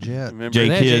Daniels. The Jet. Remember? Jay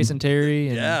They had Kidd. Jason Terry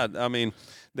and Yeah, I mean,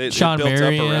 they Sean built up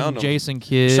Marion, around him. Jason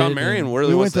Kidd. Sean Marion and- really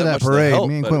We went wasn't to that much of the parade. help,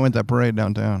 Me and but- Quinn went to that parade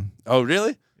downtown. Oh,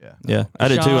 really? Yeah, I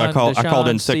did too. I called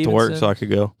in Deshaun sick to work Stevenson. so I could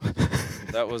go.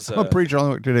 That was. I'm a preacher. I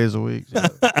only work 2 days a week. So.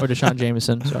 or Deshaun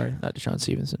Jameson. Sorry, not Deshaun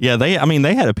Stevenson. Yeah, they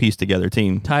had a piece together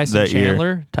team Tyson that year.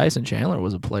 Chandler. Tyson Chandler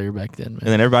was a player back then, man. And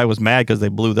then everybody was mad because they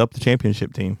blew up the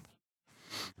championship team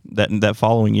that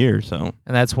following year. So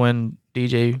And that's when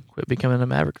DJ quit becoming a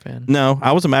Maverick fan. no,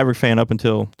 I was a Maverick fan up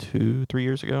until 2-3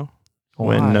 years ago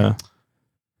when Why?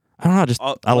 I don't know. Just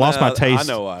I lost my taste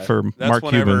I know why. for That's Mark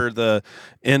whenever Cuban. the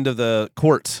end of the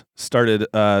courts started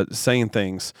saying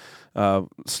things,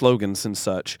 slogans and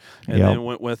such, and Yep. then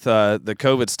went with the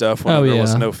COVID stuff when Oh, there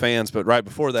was yeah. no fans. But right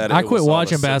before that, I it quit was all the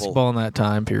watching civil- basketball in that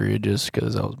time period just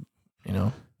because I was,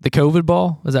 the COVID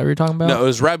ball. Is that what you're talking about? No, it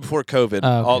was right before COVID.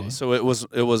 Oh, okay. So it was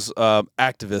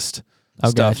activist Oh,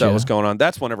 stuff that gotcha. was going on.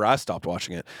 That's whenever I stopped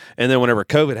watching it. And then whenever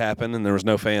COVID happened and there was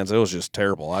no fans, it was just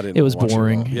terrible. I didn't. It was watch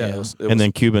boring, It all. Yeah, yeah. It was, And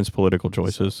then Cuban's political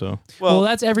choices. So, Well,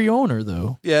 that's every owner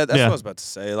though. yeah, that's Yeah. what I was about to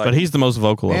say. Like, but he's the most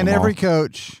vocal of And them every all.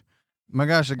 coach. My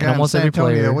gosh, the guy in almost San every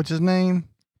Antonio. player. What's his name?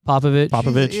 Popovich,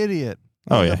 Popovich. He's an idiot.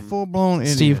 Oh, He's yeah. a full blown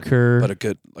idiot. Steve Kerr. but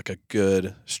a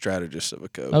good strategist of a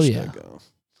coach. Oh, yeah. to go.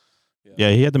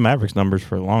 Yeah, he had the Mavericks numbers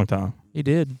for a long time. He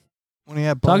did. When he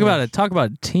had Talk players.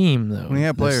 about a team though. When he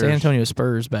had The San players. Antonio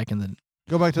Spurs back in the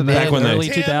Go back to the mid- Back when they- early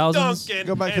 2000s.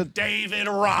 Go back to David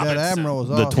that Admiral was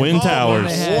The awesome. Twin And Towers.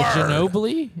 they had Word.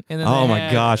 Ginobili, and then Oh they my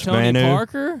had gosh, Tony Manu.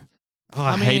 Parker. Oh,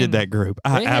 I I hated mean, that group.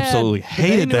 I They had- absolutely but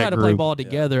hated they knew that how to play group. ball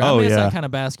together. Oh, I mean, it's yeah. that kind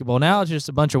of basketball. Now it's just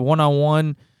a bunch of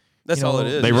one-on-one. That's You all know, it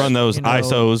is. They run those You know,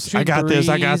 ISOs. I shoot got this.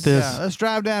 I got threes. this. Yeah, let's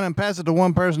drive down and pass it to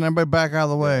one person. Everybody back out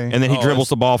of the way. And then he Oh, dribbles it's-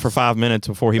 the ball for 5 minutes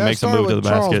before he That makes a started move to the with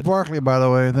Charles basket. Barkley, by the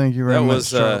way. Thank you very That much, was,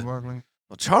 Charles Barkley.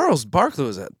 Well, Charles Barkley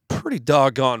was a pretty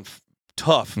doggone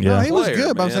tough. Yeah. No, he was player,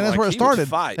 good, but I'm man. saying that's Like, where it he would started.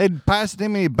 fight. They'd pass it to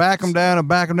him and he'd back him down and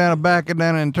back him down and back him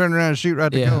down and turn around and shoot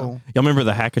right to Yeah. goal. Y'all remember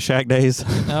the Hack-a-Shack days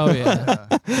Oh yeah,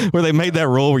 where they made that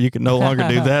rule where you could no longer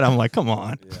do that? I'm like, come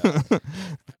on. Yeah.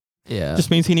 yeah. Just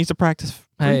means he needs to practice free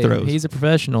Hey, throws. he's a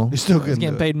professional. He's still He's good.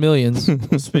 getting paid millions.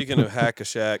 Speaking of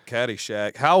Hack-a-Shack,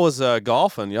 Caddyshack, how was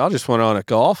golfing? Y'all just went on a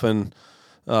golfing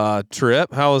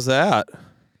trip. How was that?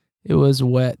 It was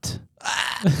wet.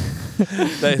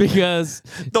 Because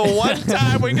The one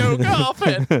time we go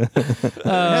golfing.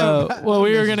 well,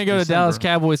 we were gonna go to Dallas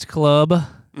Cowboys Club.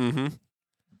 Mm-hmm.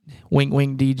 Wink,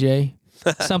 wink, DJ.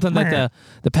 Something that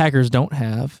the Packers don't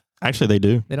have. Actually, they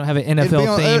do. They don't have an It'd be NFL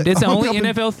on- themed. It's the only only up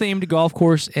in- NFL themed golf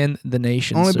course in the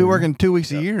nation. Only be sir. working 2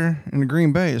 weeks a year in the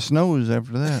Green Bay. It snows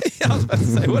after that. I was about to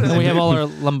say, what did And they we have do? all our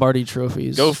Lombardi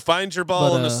trophies. Go find your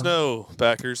ball But, in the snow,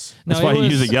 Packers. No, That's why it you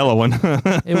was, use a yellow one.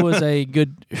 It was a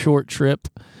good short trip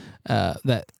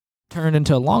that turned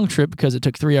into a long trip because it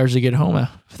took 3 hours to get home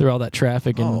through all that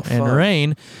traffic and fun.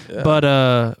 rain. Yeah.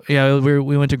 But yeah,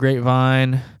 we went to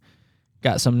Grapevine,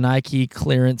 got some Nike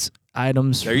clearance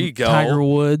items. There you from go. Tiger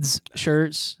Woods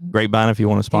shirts, Grapevine, if you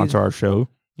want to sponsor our show,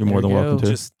 you're more There than you welcome go.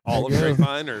 to. Just all of There you go.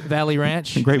 Grapevine or Valley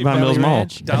Ranch, Grapevine Valley Mills Mall.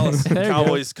 Ranch. Dallas There you go.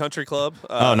 Cowboys Country Club.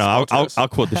 Oh, no, I'll sponsor us. I'll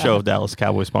quote the show if Dallas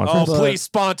Cowboys sponsor Oh, us. But- please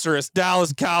sponsor us,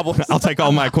 Dallas Cowboys. I'll take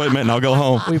all my equipment and I'll go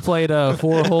home. We played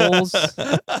 4 holes,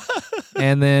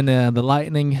 and then the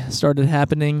lightning started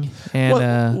happening,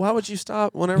 and why would you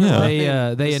stop whenever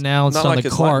Yeah. they announced not on like the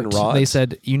it's lightning cart. They rods.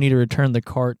 said you need to return the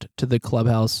cart to the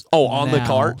clubhouse. Oh, on the now."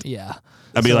 cart? Yeah.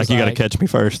 I'd be So like, it's you got to like- catch me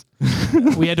first.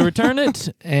 We had to return it,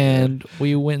 and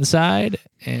we went inside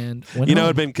and went You know, home.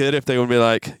 it'd been good if they would be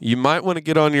like, you might want to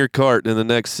get on your cart in the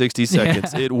next 60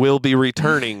 seconds. It will be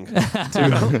returning.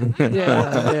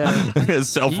 yeah.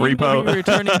 Self You may be repo.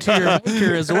 returning to your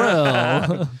maker as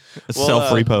well.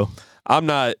 Self repo. I'm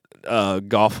not a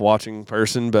golf watching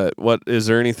person, but what is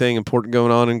there anything important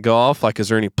going on in golf? Like, is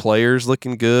there any players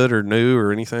looking good or new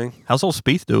or anything? How's old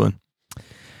Spieth doing?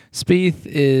 Spieth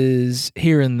is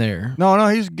here and there. No,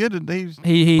 he's good. He's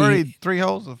He birdied 3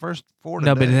 holes the first 4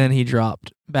 no, but today. then he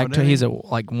dropped back Oh, to did he's he? at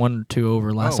like 1 or 2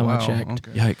 over last time I checked.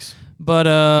 Okay. Yikes. But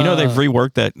You know, they've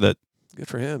reworked that Good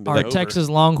for him. our Been over. Texas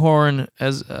Longhorn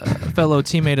as a fellow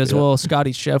teammate as well,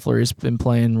 Scotty Scheffler has been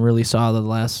playing really solid the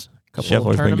last couple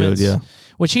Scheffler's of been good, tournaments. yeah.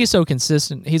 Which he's so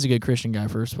consistent. He's a good Christian guy,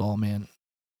 first of all, man.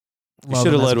 You Love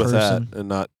should have him as led a with person. that and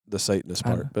not the Satanist I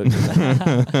part.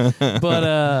 But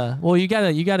But well, you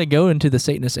gotta go into the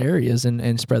Satanist areas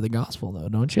and spread the gospel, though,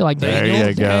 don't you? Like There Daniel,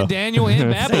 you go. and Daniel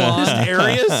in Babylon. Satanist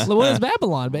areas? What is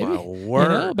Babylon, baby? My You word.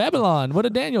 know, Babylon. What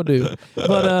did Daniel do?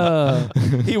 But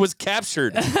he was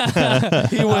captured.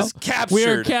 He was captured. we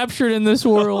are captured in this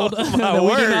world. My We do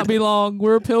word. not belong.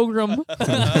 We're a pilgrim.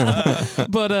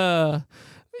 But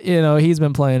you know, he's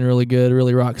been playing really good,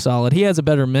 really rock solid. He has a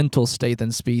better mental state than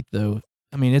Spieth, though.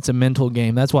 I mean, it's a mental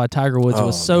game. That's why Tiger Woods Oh,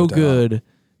 was so no doubt. good,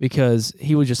 because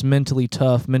he was just mentally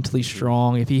tough, mentally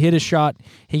strong. If he hit a shot,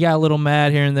 he got a little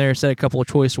mad here and there, said a couple of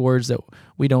choice words that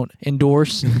we don't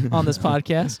endorse on this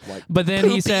podcast. Like But then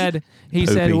he said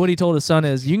Poopy. what he told his son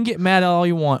is, you can get mad all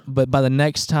you want, but by the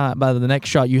next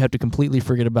shot, you have to completely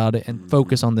forget about it and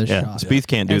focus on this Yeah, shot. Spieth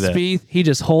can't do And that. Spieth, he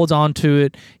just holds on to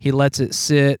it. He lets it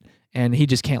sit, and he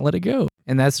just can't let it go.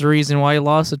 And that's the reason why he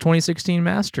lost the 2016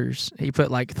 Masters. He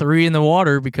put like 3 in the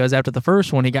water because after the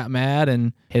first one, he got mad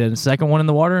and hit a second one in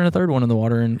the water and a third one in the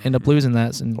water and ended up losing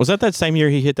that. And Was that same year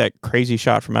he hit that crazy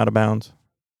shot from out of bounds?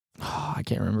 I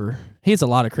can't remember. He hits a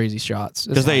lot of crazy shots.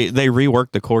 Because they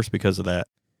reworked the course because of that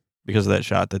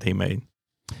shot that he made.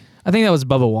 I think that was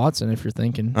Bubba Watson, if you're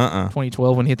thinking.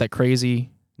 2012 when he hit that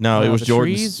crazy. No, it was the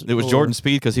Jordan. trees, It was or- Jordan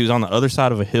Spieth because he was on the other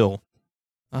side of a hill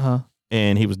Uh-huh.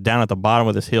 and he was down at the bottom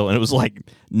of this hill and it was like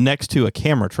next to a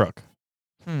camera truck.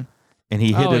 Hmm. And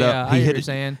he hit Oh, it yeah, up. I He hear hit what you're it.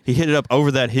 saying. He hit it up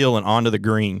over that hill and onto the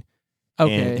green.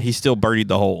 Okay. And he still birdied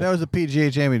the hole. That was the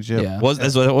PGA Championship. Yeah.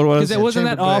 That's what it was? Because wasn't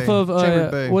that Chambers off Bay. of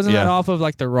Chambers Bay. wasn't that Yeah. off of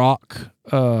like the Rock?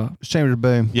 It's Chambers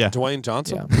Bay. Yeah. Dwayne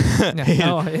Johnson. Yeah. He hit-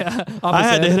 Oh yeah. I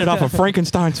had to hit it off of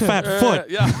Frankenstein's fat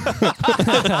foot. Yeah.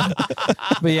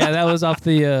 But yeah, that was off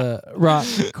the Rock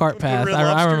cart path. Real I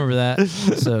lobster. remember that.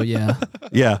 So yeah,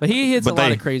 Yeah. but he hits But a lot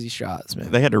they- of crazy shots,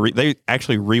 man. They had to they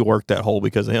actually reworked that hole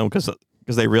because of him because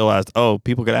they realized, oh,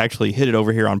 people could actually hit it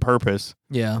over here on purpose.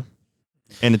 Yeah,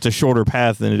 And it's a shorter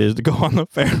path than it is to go on the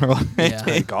fairway.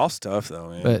 Yeah. Golf's tough though,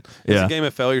 man. but It's Yeah. a game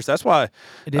of failures. That's why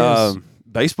it is.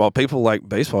 baseball. People like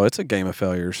baseball. It's a game of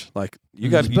failures. Like you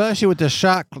got. Especially with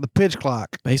the pitch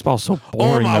clock. Baseball's so Oh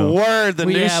boring. my though. word! The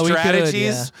new We could,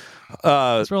 strategies.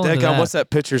 Let's roll into Dadgum, that. what's that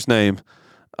pitcher's name?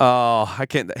 Oh, I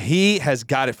can't. He has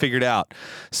got it figured out.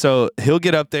 So he'll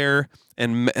get up there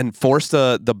and force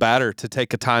the batter to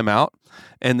take a timeout,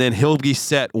 and then he'll be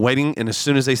set waiting, and as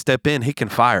soon as they step in, he can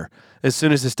fire. As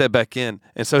soon as they step back in,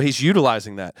 and so he's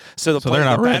utilizing that. So the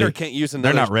batter can't use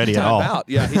another. They're not ready at all. Timeout.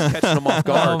 Yeah, he's catching them off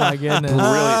guard. Oh my goodness!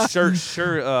 Brilliant.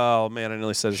 Sure. Oh man, I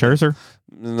nearly said it. Scherzer?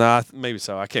 Nah, maybe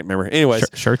so. I can't remember. Anyways,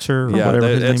 Scherzer, or whatever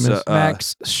his name is.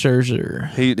 Max Scherzer.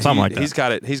 Something like that.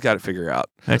 He's got it figured out.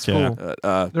 Heck yeah.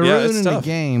 cool. They're ruining the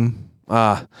game.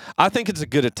 I think it's a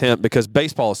good attempt because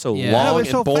baseball is so Yeah. long it's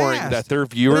so and boring fast. that their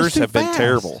viewers too have been fast.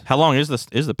 terrible. How long is the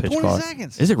pitch 20 clock?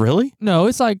 seconds. Is it really? No,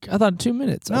 it's like I thought 2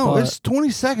 minutes. I No, thought. it's 20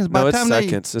 seconds. No, By the it's time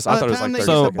seconds. I thought it was like 30 they get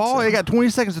the seconds. ball, they got 20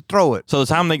 seconds to throw it. So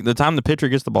the time the pitcher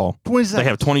gets the ball, 20 seconds. they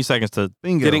have 20 seconds to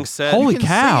Bingo. Getting set. Holy You can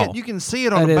cow. see it. You can see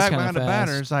it on That the is back kinda behind the fast.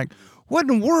 batter. It's like, what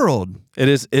in the world? It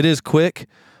is quick,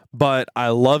 but I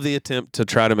love the attempt to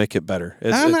try to make it better.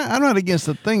 I'm not against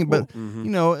the thing, but Mhm. you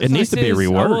know, It needs to be I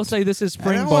will reworked. say this is And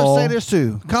spring I ball. want to say this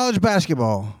too. College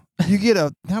basketball, you get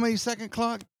a how many second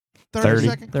clock? 30,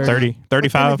 second 30, clock? But then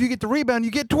 35. if you get the rebound,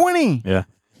 you get 20. Yeah.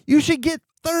 You should get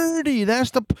 30.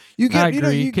 That's the you get. I you know,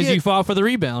 agree you because get you fought for the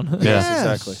rebound. Yeah.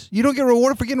 yes, exactly. You don't get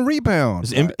rewarded for getting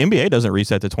rebounds, NBA doesn't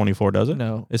reset to 24, does it?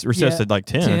 No, It resets to like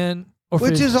 10. 10 or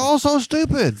which 15. is also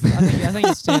stupid. I think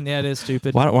it's 10. Yeah, it is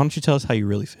stupid. Why don't you tell us how you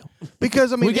really feel?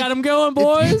 Because I mean, we got him going, if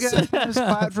boys. you guys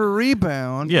fight for a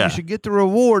rebound, Yeah. you should get the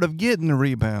reward of getting the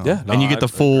rebound. Yeah, no, And you get the I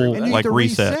full agree with And that. you like get to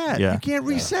reset. Yeah. You can't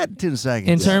reset in 10 seconds.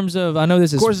 In terms of, I know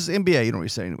this of is course, it's NBA. You don't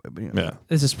reset anyway. But, you know. Yeah.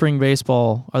 this is spring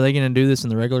baseball. Are they going to do this in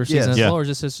the regular season Yes. as Yeah. well, or is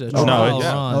this just a Oh, trial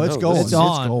it's- run? No, it's No, going. It's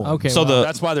on. going. Okay. So wow.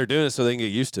 That's why they're doing it so they can get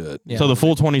used to it. Yeah. So the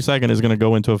full 20-second is going to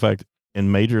go into effect in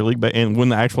Major League, and when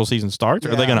the actual season starts,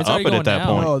 or are they Yeah. going It's to up already it at going that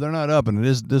now. point? No, they're not up, and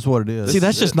this is what it is. See,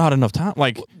 that's just not enough time.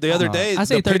 Like, The other day, I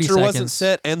say the 30 pitcher wasn't seconds.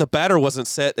 set and the batter wasn't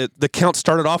set. The count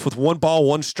started off with 1 ball,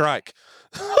 1 strike.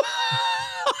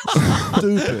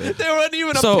 stupid. There wasn't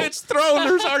even So- a pitch thrown.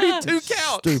 There's already 2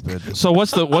 counts. Stupid. so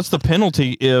what's the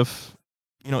penalty if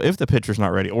the pitcher's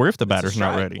not ready or if the batter's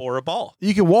not ready? Or a ball.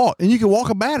 You can walk, and you can walk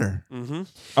a batter. Mm-hmm.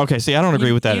 Okay, see, I don't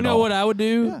agree with that You at know all. what I would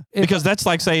do? Yeah. If- Because that's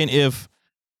like saying if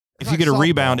It's you like get a softball.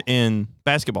 rebound in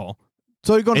basketball,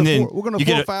 So you're going And to then we're going you to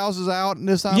get 4 fouls is out in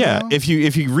this time. yeah, now? if you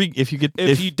get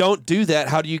If you don't do that,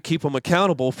 how do you keep them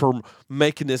accountable for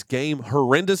making this game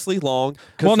horrendously long?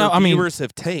 Because Well, no, I mean- viewers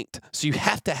have tanked, so you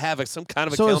have to have some kind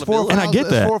of so it's 4 accountability. And I fouls, get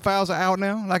is that. 4 fouls out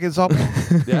now, like it's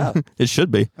softball. Yeah, it should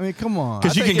be. I mean, come on.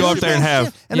 'Cause you I can think go it's up there and a have-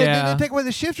 shift. And Yeah. they take away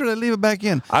the shift or they leave it back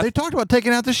in. I- They talked about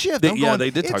taking out the shift. I'm Yeah, going, they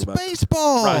did talk it's about that.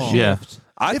 baseball. Right, Yeah.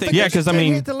 I If think the Yeah, catcher 'cause I can't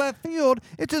mean- hit the left field,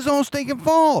 it's his own stinking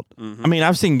fault. Mhm. I mean,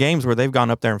 I've seen games where they've gone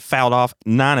up there and fouled off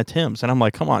 9 attempts, and I'm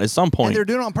like, come on, at some And point, they're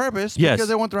doing it on purpose Yes. because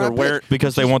they want the They're right wearing- pitch. because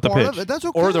It's they just want the part of pitch. it. That's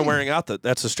okay. Or they're wearing out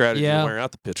that's a strategy. Yeah. Wearing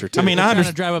out the pitcher too. I mean, They're I trying to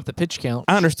understand. drive up the pitch count.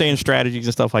 I understand strategies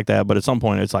and stuff like that, but at some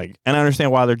point, it's like, and I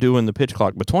understand why they're doing the pitch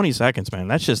clock, but 20 seconds, man,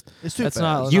 that's just It's too That's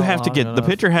fast. not- you have to long get the enough.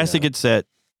 pitcher has to Yeah. get set,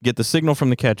 get the signal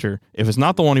from the catcher. If it's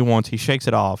not the one he wants, he shakes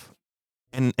it off.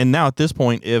 And now at this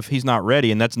point, if he's not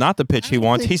ready and that's not the pitch he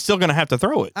wants, he's still going to have to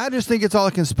throw it. I just think it's all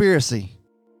a conspiracy.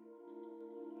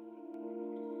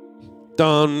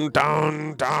 Dun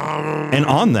dun dun. And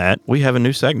on that, we have a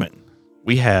new segment.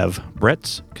 We have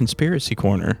Brett's Conspiracy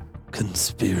Corner.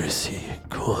 Conspiracy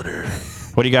Corner.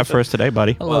 What do you got for us today,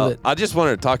 buddy? I love Well, it. I just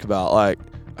wanted to talk about like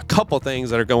a couple things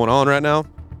that are going on right now.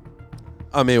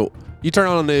 I mean, you turn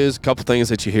on the news, a couple things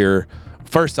that you hear.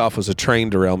 First off was a train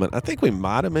derailment. I think we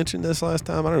might have mentioned this last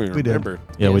time. I don't even We did. remember.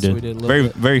 Yeah, we Yes, did. we did a little Very,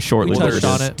 bit. very shortly. We but touched did.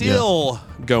 on it. Still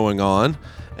going on.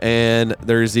 And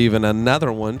there's even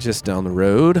another one just down the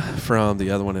road from the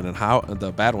other one in Ohio,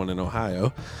 the bad one in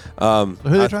Ohio. So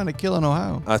who are they trying to kill in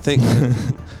Ohio? I think,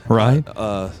 Right?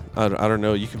 I don't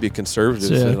know. You can be conservative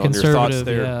Yeah, on your thoughts conservative,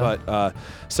 there, yeah. but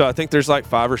so I think there's like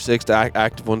 5 or 6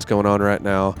 active ones going on right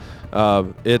now.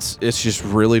 It's just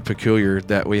really peculiar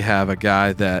that we have a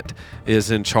guy that is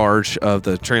in charge of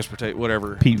the transportation,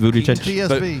 whatever. Pete Buttigieg.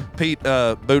 TSB. Pete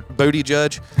Bodie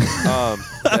Judge,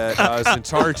 that is in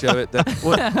charge of it.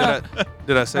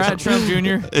 Did I say All right, something?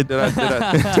 Trump Jr. Did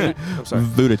I I'm sorry.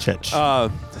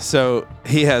 Buttigieg. So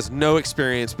he has no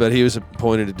experience, but he was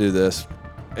appointed to do this,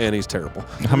 and he's terrible.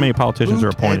 How many politicians are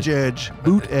appointed? Edge.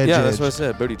 Boot edge. Yeah, that's what I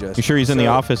said. Bodie Judge. You sure he's in the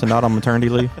So- office and not on maternity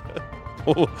leave?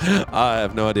 I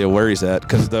have no idea where he's at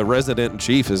because the resident in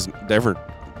chief is never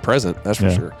present. That's for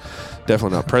Yeah. sure.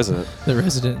 Definitely not president. The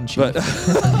resident in chief. But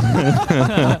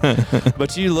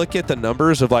but you look at the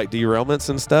numbers of like derailments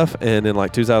and stuff, and in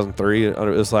like 2003, it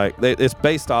was like it's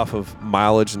based off of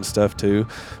mileage and stuff too,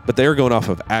 but they were going off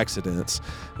of accidents,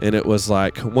 and it was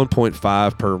like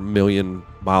 1.5 per million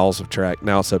miles of track.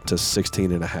 Now it's up to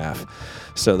 16 and a half.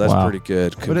 So that's Wow. pretty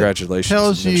good. But it Congratulations.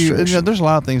 tells you, and, administration. there's a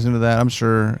lot of things into that, I'm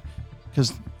sure,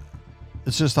 because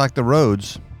it's just like the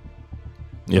roads.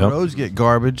 The Yep. roads get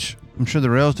garbage. I'm sure the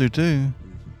rails do too.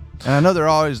 And I know they're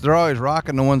always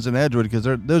rocking the ones in Edgewood because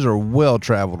those are well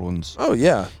traveled ones. Oh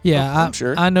yeah. Yeah, I'm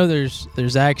sure. I know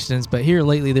there's accidents, but here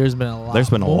lately there's been a lot. There's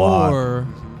been a lot. more.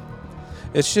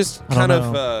 It's just I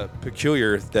don't kind of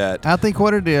peculiar that. I think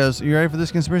what it is. You ready for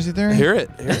this conspiracy theory? Hear it.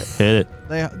 Hit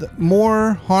it.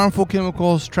 More harmful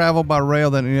chemicals travel by rail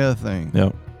than any other thing.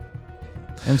 Yep.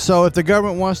 And so, if the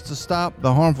government wants to stop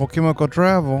the harmful chemical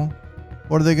travel,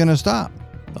 what are they going to stop?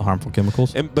 The harmful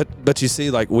chemicals. But you see,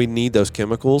 like we need those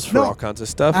chemicals for No, all kinds of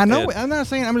stuff. I know. and- I'm not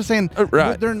saying. I'm just saying.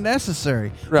 Right. They're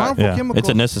necessary. Right. Harmful Yeah, chemicals. it's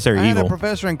a necessary I had evil. a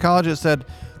professor in college that said,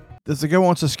 if the government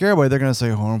wants to scare away, they're going to say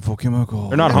harmful chemical.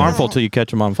 They're not harmful till you catch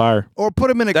them on fire. Or put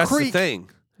them in a That's creek. the thing.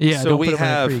 Yeah, So don't we put 'em in a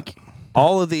have creek.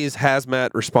 all of these hazmat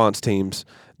response teams.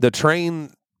 The train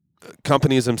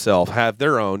companies themselves have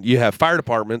their own. You have fire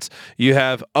departments. You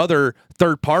have other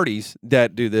third parties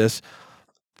that do this.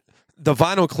 The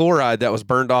vinyl chloride that was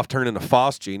burned off turned into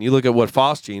phosgene. You look at what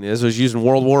phosgene is. It was used in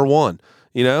World War I.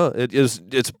 You know,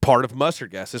 it's part of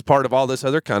mustard gas. It's part of all this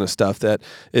other kind of stuff that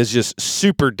is just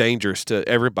super dangerous to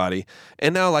everybody.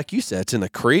 And now, like you said, it's in the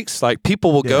creeks. Like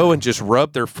people will go and just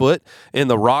rub their foot in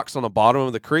the rocks on the bottom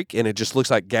of the creek, and it just looks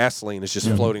like gasoline is just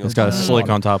floating. It's got a on slick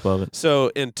on top of it.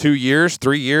 So in 2 years,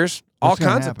 3 years, all What's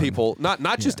gonna kinds of happen? people, not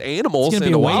just animals It's and gonna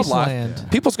be the a wildlife. wasteland.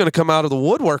 People's going to come out of the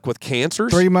woodwork with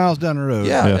cancers. 3 miles down the road.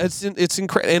 Yeah, Yeah. it's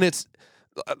incredible, and it's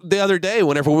the other day.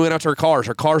 Whenever we went out to our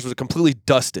cars was completely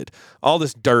dusted, all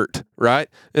this dirt. Right?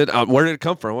 Where did it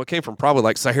come from? Well, it came from probably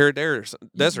like Sahara Desert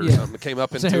or Yeah. something. It came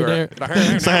up into Sahara and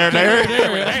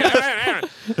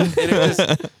it was,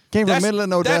 Came from that's-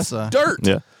 Midland, Odessa. That's dirt.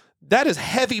 Yeah. That is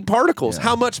heavy particles. Yeah.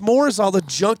 How much more is all the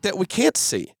junk that we can't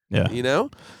see? Yeah. You know.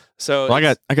 So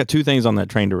Well, I got two things on that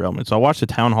train derailment. So I watched a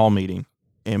town hall meeting,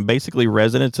 and basically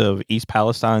residents of East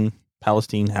Palestine,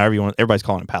 however you want, everybody's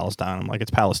calling it Palestine. I'm like, it's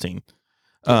Palestine.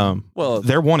 well,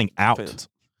 They're wanting out. depends.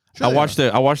 Sure I they watched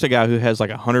I watched a guy who has like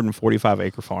a 145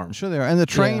 acre farm, Sure they are. And the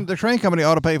train company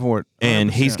ought to pay for it.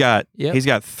 and he's 100%.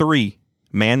 got 3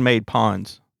 man-made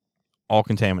ponds, all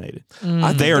contaminated. I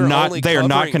think They are they're not only they are not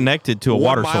covering connected to a 1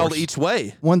 water mile source. each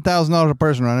way. $1,000 a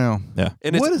person right now. Yeah.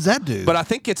 And What it's, does that do? but I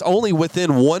think it's only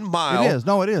within 1 mile it is.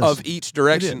 No, it is. of each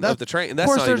direction That- of the train. And of that's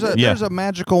course, not there's even a Yeah. there's a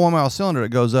magical 1 mile cylinder that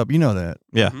goes up. You know that.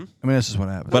 Yeah. Mhm. I mean, that's just what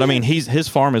happens. But I mean, his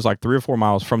farm is like 3 or 4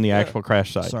 miles from the actual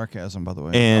crash site. Sarcasm, by the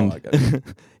way. And Oh, I got it.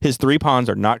 his 3 ponds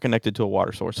are not connected to a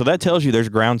water source. So that tells you there's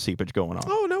ground seepage going on.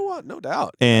 Oh no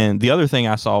doubt. And the other thing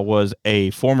I saw was a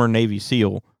former Navy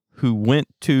SEAL who went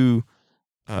to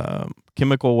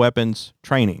chemical weapons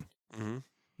training. Mhm.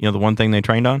 You know, the one thing they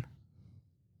trained on?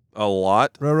 A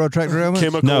lot. Railroad track derailments.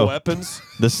 Chemical No. weapons.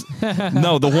 This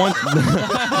no, the one.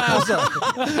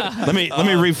 let me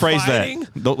rephrase fighting?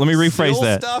 that. Let me rephrase Seal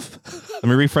that. Stuff. Let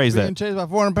me rephrase Being that. chased by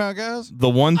 400-pound guys. The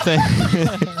one thing,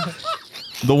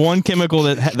 the one chemical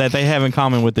that they have in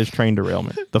common with this train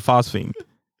derailment, the phosphine,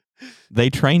 they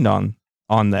trained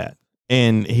on that,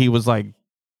 and he was like,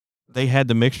 they had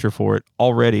the mixture for it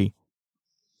already,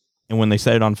 and when they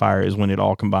set it on fire is when it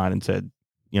all combined and said,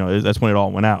 you know, that's when it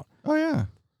all went out. Oh yeah.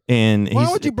 And Why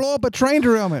he's- would you blow up a train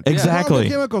derailment? Exactly.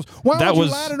 Harmful chemicals. Why That would was-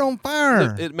 you light it on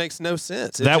fire? It makes no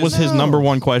sense. It that was just- his No. number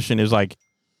one question is like,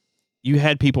 you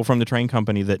had people from the train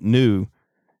company that knew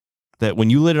that when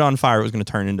you lit it on fire, it was going to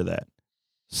turn into that.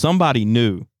 Somebody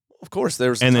knew. Of course, there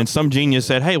was. And then some genius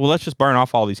said, hey, well, let's just burn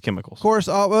off all these chemicals. Of course,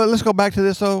 well, let's go back to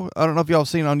this, though. I don't know if y'all have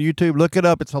seen it on YouTube. Look it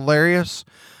up. It's hilarious.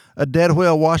 A dead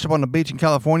whale washed up on the beach in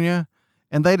California,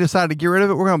 and they decided to get rid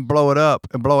of it. We're going to blow it up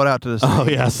and blow it out to the sea. Oh,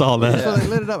 yeah, I saw that. So they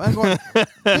lit it up. I'm going,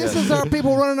 this is our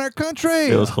people running our country.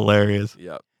 It was hilarious.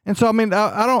 Yep. And so, I mean,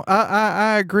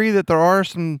 I agree that there are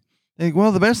some,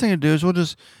 well, the best thing to do is we'll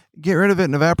just get rid of it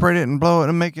and evaporate it and blow it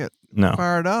and make it No.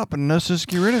 fired up, and let's just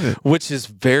get rid of it. Which is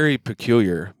very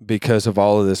peculiar because of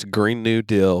all of this Green New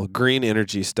Deal, green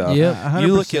energy stuff. Yep. You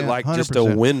look at 100%, like just a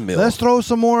 100%. windmill. Let's throw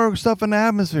some more stuff in the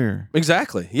atmosphere.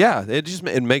 Exactly. Yeah.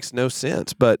 It makes no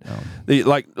sense. But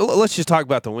let's just talk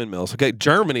about the windmills. Okay.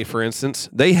 Germany, for instance,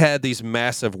 they had these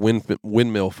massive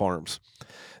windmill farms.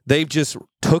 They've just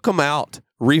took them out,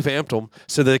 revamped them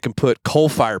so that they can put coal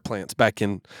fire plants back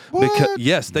in. What? Because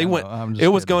yes, they No, went. I'm just It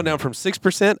was kidding. going down from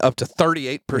 6% up to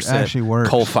 38% actually works.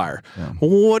 coal fire. Yeah.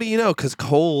 What do you know? Because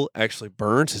coal actually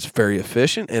burns. It's very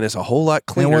efficient and it's a whole lot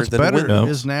cleaner And what's than better windmills.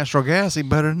 is natural gas. Even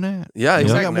better than that. Yeah, They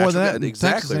exactly. got more than Natural that gas, in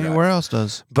exactly Texas right. than anywhere else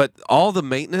does. But all the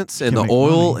maintenance and Can the make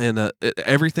oil money. and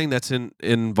everything that's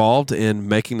involved in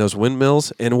making those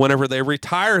windmills, and whenever they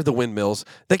retire the windmills,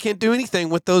 they can't do anything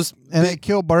with those. And they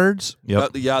kill birds.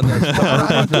 Yep. Yeah, that's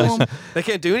talking to them. They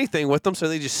can't do anything with them, so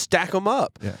they just stack them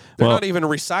up. Yeah. They're Well- not even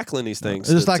recycling these things.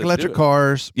 It's just to like do electric it.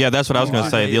 cars, Yeah, that's what I was going I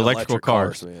to say. hate The electrical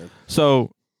cars. man.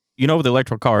 So, with the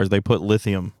electrical cars, they put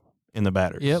lithium in the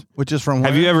batteries. Yep. which is from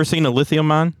where? Have you ever seen a lithium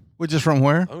mine? Which is from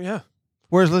where? Oh yeah,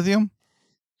 Where's lithium?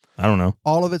 I don't know.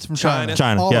 All of it's from China.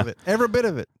 China, All yeah. of it. Every bit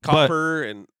of it. copper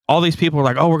and All these people are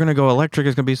like, oh, we're going to go electric.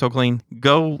 It's going to be so clean.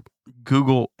 Go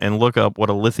Google and look up what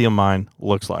a lithium mine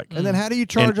looks like. And then how do you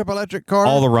charge up electric cars?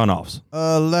 All the runoffs.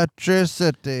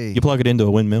 Electricity. You plug it into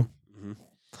a windmill.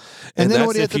 And then that's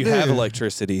what do you if have to you have do?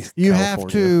 electricity. You have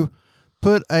California. to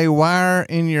put a wire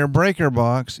in your breaker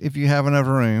box if you have enough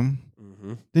room.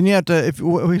 Mhm. Then you have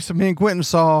to, me and Quentin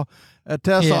saw a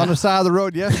Tesla Yeah. on the side of the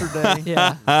road yesterday. Yeah.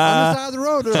 On the side of the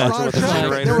road, there was a Charge lot of with a traffic.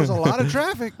 generator. There was a lot of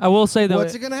traffic. I will say though,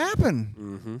 What's it going to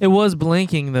happen? Mhm. it was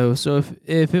blinking though. So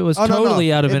if it was Oh, no,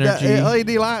 totally out of The energy,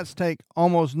 LED lights take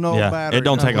almost no battery. it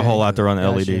don't take a Okay. whole lot to run the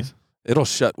Gotcha. LEDs. It'll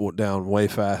shut down way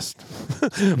fast. well,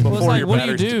 it's Before like, your what do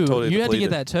you battery's do? totally You have to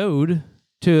get depleted. that towed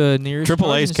to a nearest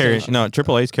AAA's charging carrying station.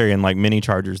 AAA's carrying like mini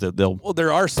chargers that they'll. Well,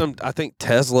 there are some. I think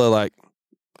Tesla like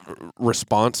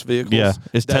response vehicles. Yeah,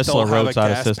 it's that Tesla they'll have a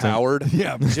roadside assistant. gas-powered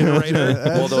Yeah. generator.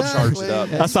 Well, they'll charge it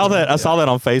Exactly. up. I saw that. I saw that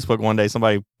on Facebook one day.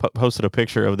 Somebody posted a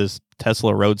picture of this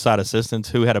Tesla roadside assistant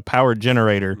who had a powered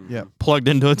generator Yeah. plugged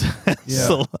into a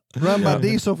Tesla. Run by Yeah.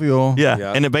 diesel fuel. Yeah.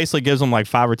 Yeah. And it basically gives them like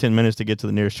 5 or 10 minutes to get to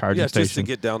the nearest charging Yeah, just to station.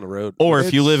 get down the road. Or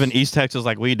if you It's- live in East Texas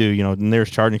like we do, the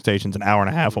nearest charging station's an hour and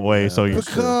a half away. Yeah. So you're,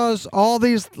 Because all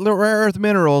these rare earth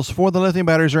minerals for the lithium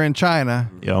batteries are in China.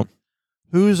 yep,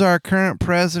 Who's our current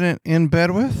president in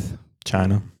bed with?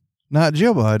 China. Not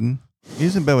Joe Biden.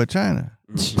 He's in bed with China.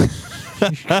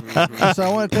 Mhm. So I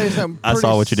want to tell you something I pretty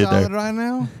saw what you did there. solid right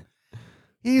now.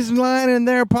 He's lining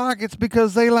their pockets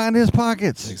because they lined his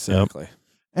pockets. Exactly.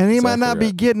 And he might Exactly not be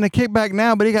right. getting a kickback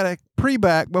now, but he got a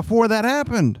pre-back before that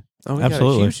happened. Oh, he got a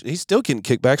Absolutely. he's still getting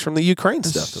kickbacks from the Ukraine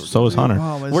stuff. So is Hunter.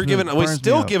 Oh, We're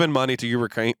still giving money to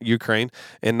Ukraine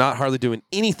and not hardly doing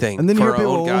anything And then you for hear our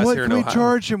people, own well, guys what here can in we Ohio.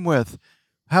 charge him with?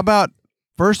 How about,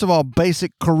 first of all,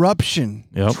 basic corruption?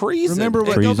 Yep. Treason. Remember And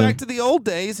what- go Treason. back to the old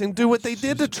days and do what they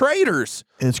did to traitors.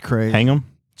 It's crazy. Hang them.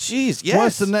 Jeez, yes.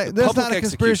 What's the next? That's Public not a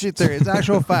conspiracy executions. theory. It's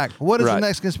actual fact. What is the Right.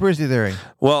 next conspiracy theory?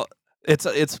 Well, it's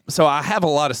so I have a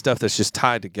lot of stuff that's just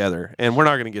tied together, and we're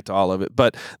not going to get to all of it.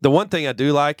 But the one thing I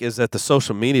do like is that the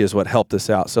social media is what helped us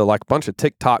out. So like a bunch of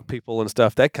TikTok people and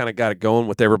stuff, that kind of got it going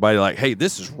with everybody. Like, hey,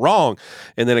 this is wrong,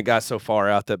 and then it got so far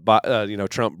out that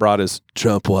Trump brought his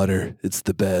Trump water. It's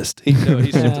the best. He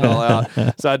shipped it all out.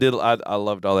 So I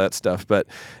loved all that stuff. But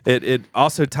it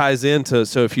also ties into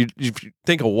if you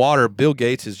think of water, Bill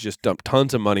Gates has just dumped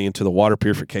tons of money into the water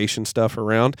purification stuff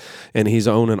around, and he's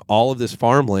owning all of this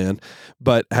farmland.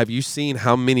 But have you seen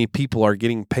how many people are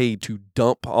getting paid to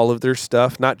dump all of their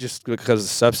stuff? Not just because of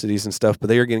subsidies and stuff, but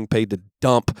they are getting paid to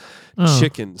dump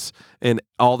chickens and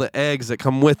all the eggs that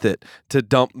come with it, to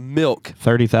dump milk,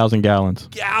 30,000 gallons.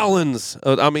 gallons.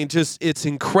 I mean, just it's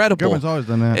incredible. Government's always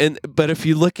done that. But if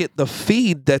you look at the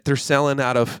feed that they're selling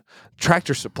out of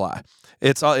Tractor Supply,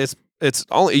 it's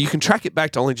only, you can track it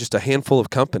back to only just a handful of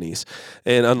companies,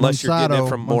 and unless you're getting it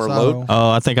from more low. Oh,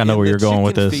 I think I know where you're going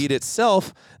with The this. feed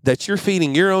itself that you're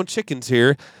feeding your own chickens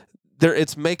here,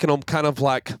 it's making them kind of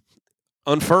like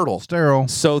unfertile. Sterile.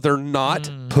 So they're not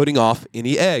putting off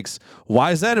any eggs.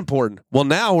 Why is that important? Well,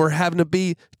 now we're having to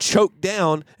be choked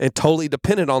down and totally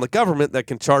dependent on the government that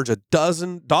can charge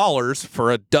 $12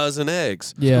 for a dozen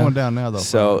eggs. It's Yeah. going down now, though.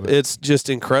 So probably. it's just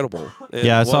incredible.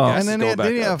 Yeah, I oil saw- gas And is then going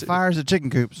back you up have too. fires at chicken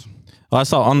coops. Well, I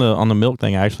saw on the milk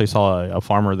thing. I actually saw a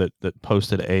farmer that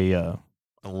posted a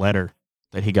letter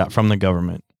that he got from the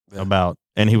government Yeah. about,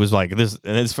 and he was like this.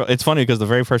 And it's funny because the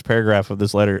very first paragraph of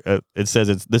this letter it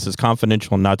says this is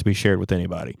confidential and not to be shared with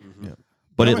anybody. Mhm. Yeah.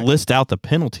 But it Government- lists out the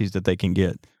penalties that they can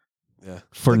get Yeah.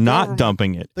 for The not government-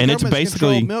 dumping it, The and it's government's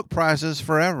basically controlled milk prices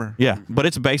forever. yeah. But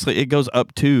it's basically it goes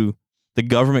up to the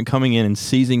government coming in and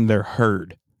seizing their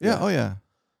herd. Yeah. Oh, yeah.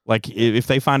 Like if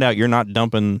they find out you're not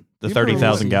dumping the You remember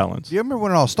 30,000 when- gallons. Do you remember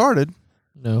when it all started?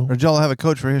 No. Or did y'all have a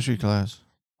coach for history class?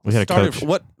 We had a Started- coach.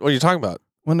 What are you talking about?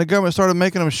 When the government started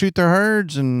making them shoot their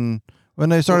herds and when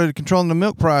they started controlling the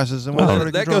milk prices. And when they Well,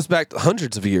 started that control- goes back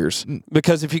hundreds of years,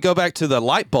 because if you go back to the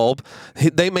light bulb,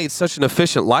 they made such an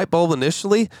efficient light bulb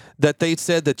initially that they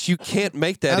said that you can't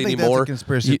make that I think anymore. that's a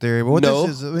conspiracy You- theory. But what no,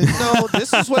 this is, no,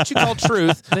 this is what you call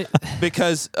truth,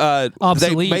 because they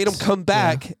Obsolete. made them come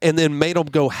back and then made them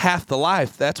go half the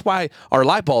life. That's why our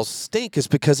light bulbs stink, is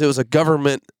because it was a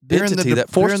government entity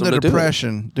that forced them to do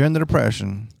it. During the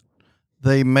Depression,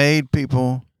 they made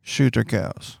people shoot their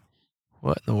cows.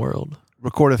 What in the world?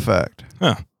 Recorded fact.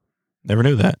 Huh. Never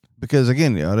knew that. Because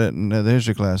again, I didn't know the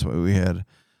history class we had.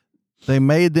 They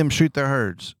made them shoot their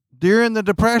herds. During the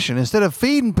Depression, instead of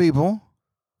feeding people,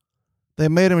 they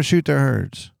made them shoot their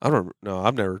herds. I don't know.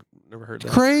 I've never heard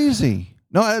that. Crazy.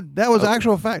 No, that was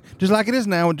actual fact. Just like it is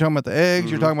now. We're talking about the eggs.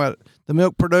 You're talking about the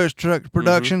milk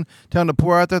production. Telling them to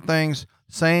pour out their things.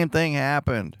 Same thing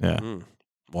happened. Yeah.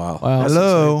 Wow. That's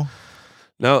Hello.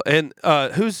 No, and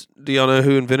do y'all know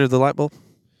who invented the light bulb?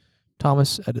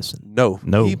 Thomas Edison. No.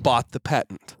 No. He bought the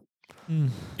patent. He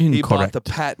bought Incorrect. the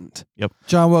patent.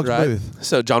 John Wilkes Right? Booth.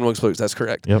 So John Wilkes Booth, that's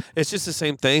correct. Yep. It's just the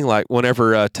same thing. Like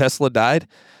whenever Tesla died,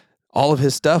 all of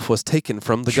his stuff was taken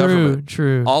from the government.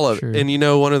 True. All of it. And you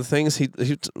know, one of the things he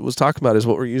was talking about is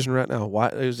what we're using right now.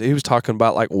 He was talking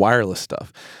about like wireless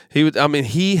stuff.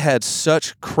 He had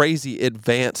such crazy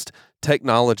advanced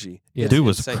technology. Yeah. It's Dude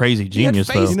was insane. crazy genius,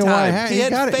 He had though. You know why FaceTime. he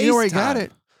got it? You know where he got FaceTime.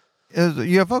 it? It was a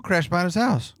UFO crash behind his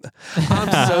house. I'm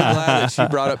so glad that you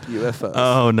brought up UFOs.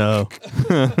 Oh, no.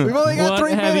 We've only got what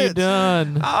 3 have minutes. you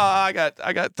done? Oh, I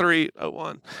got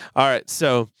 301. All right,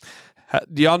 so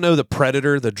do y'all know the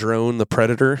Predator, the drone, the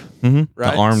Predator? Mm-hmm.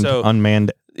 Right? The armed, So-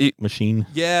 unmanned machine.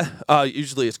 Yeah,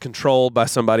 usually it's controlled by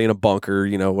somebody in a bunker,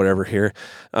 whatever here.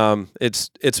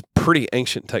 It's pretty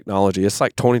ancient technology. It's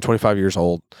like 20, 25 years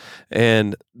old.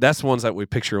 And that's the ones that we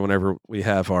picture whenever we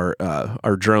have our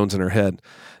drones in our head.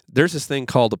 There's this thing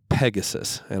called a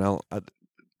Pegasus, and I'll go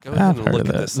I've ahead and heard look of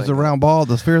at that. this It's thing. a round ball,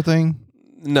 the sphere thing.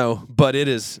 No, but it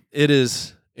is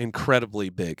incredibly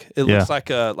big. It Yeah. looks like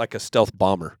a stealth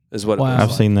bomber is what it Wow. looks I've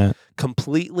like. seen that.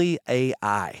 Completely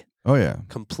AI. Oh, yeah.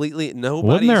 Completely nobody.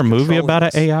 Wasn't there a movie about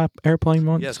an AI airplane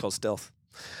once? Yeah, it's called Stealth.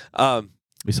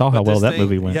 We saw how But well this that thing-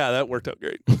 movie went. Yeah, that worked out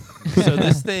great. So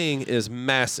this thing is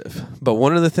massive. But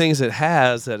one of the things it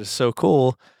has that is so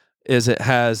cool is it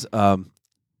has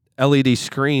LED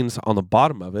screens on the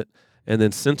bottom of it and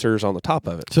then sensors on the top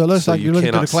of it. So it looks like you're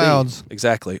looking through cannot the clouds. see.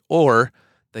 Exactly. Or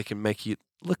they can make you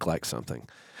look like something.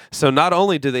 So not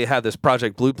only do they have this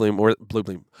Project Blue Beam,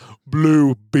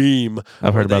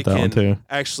 I've where heard about they that one can too.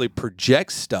 actually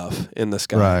project stuff in the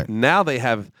sky. Right. Now they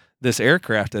have this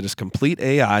aircraft that is complete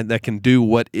AI that can do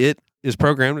what it is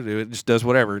programmed to do. It just does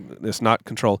whatever. It's not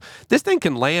controlled. This thing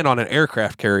can land on an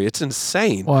aircraft carrier. It's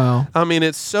insane. Wow. I mean,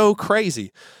 it's so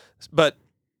crazy. But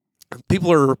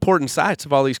people are reporting sights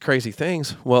of all these crazy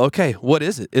things. Well, okay, what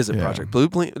is it? Is it Yeah. Project Blue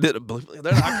Beam? I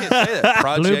can't say that.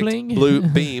 Project Bling? Blue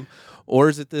Beam. Or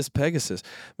is it this Pegasus?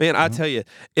 Man, I tell you,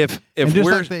 if And just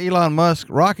we're like the Elon Musk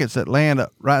rockets that land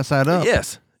up, right side up.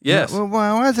 yes. Well,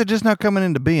 why is it just not coming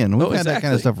into being? We've had that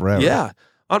kind of stuff forever. Yeah,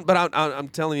 but I'm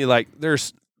telling you, like,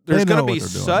 there's They going know to what be they're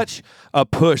doing. such a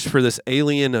push for this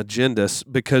alien agenda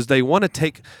because they want to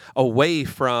take away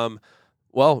from,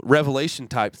 revelation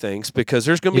type things because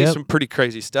there's going to be Yep. some pretty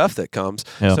crazy stuff that comes.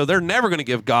 Yep. So they're never going to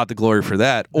give God the glory for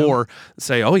that or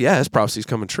say, oh, yeah, his prophecy's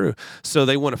coming true. So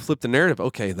they want to flip the narrative.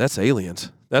 Okay, that's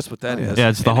aliens. That's what that is. Yeah,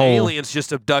 it's the And whole- aliens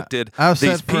just abducted I've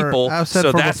these said for, people. I've said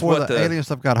so for that's before what the alien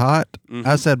stuff got hot. Mhm.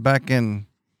 I said back in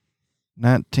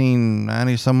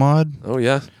 1990 some odd Oh,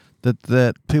 yeah.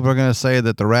 that people are going to say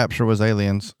that the rapture was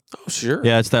aliens. Oh, sure.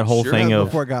 Yeah, it's that whole Sure. thing That's of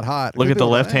before it got hot. look at the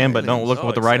People were left hand, but don't aliens. look at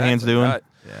what the right hand's exactly doing. right.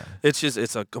 Yeah. It's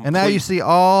a complete. And now you see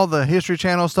all the History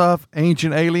Channel stuff,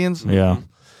 ancient aliens. Yeah. Yeah.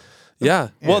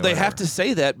 Yeah, Well, they whatever. have to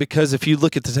say that because if you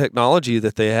look at the technology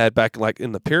that they had back like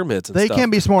in the pyramids and They stuff. can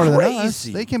be smarter than us.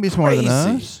 Crazy. They can be smarter than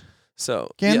Crazy. us.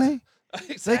 So Can yeah. they?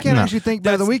 They Exactly. can't actually think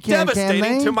better That's than we can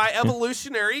devastating they? to my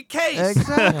evolutionary case.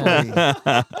 Exactly.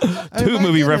 Two my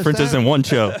movie goodness, references that- in one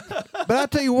show. But I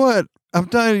tell you what, I'm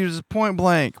telling you, just point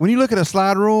blank. When you look at a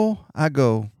slide rule, I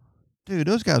go, dude,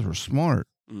 those guys were smart.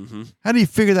 Mm-hmm. How do you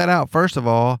figure that out, first of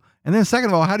all? And then second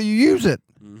of all, how do you use it?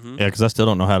 Mm-hmm. Yeah, because I still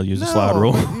don't know how to use a slide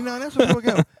rule. You know, that's what people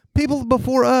go. People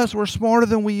before us were smarter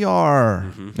than we are.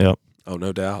 Mm-hmm. Yep. Oh,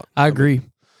 no doubt. I agree.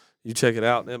 You check it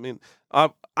out. I mean,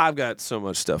 I've got so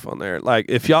much stuff on there. Like,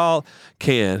 if y'all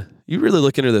can, you really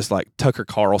look into this, like Tucker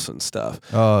Carlson stuff.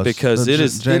 Because the it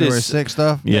is- January it is- 6th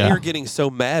stuff. Yeah. They're getting so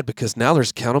mad because now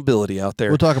there's accountability out there.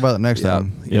 We'll talk about it next Yeah,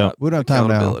 time. Yeah. We don't have time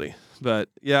now. accountability. But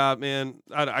yeah, man,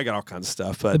 I got all kinds of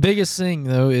stuff. The But biggest thing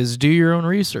though is do your own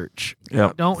research.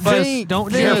 Yep. Don't Think,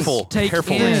 just careful, take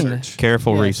careful in. research.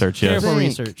 Careful Yes, research, yes. Careful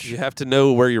Think. research. You have to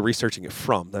know where you're researching it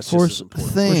from. That's Of course. just as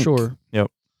important. Think. For sure.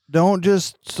 Don't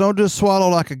just swallow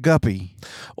like a guppy.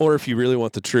 Or if you really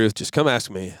want the truth, just come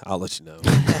ask me. I'll let you know.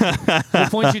 We'll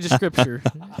point you to scripture.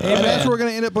 And that's what we're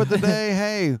going to end up with today.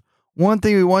 Hey, one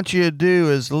thing we want you to do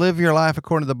is live your life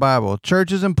according to the Bible.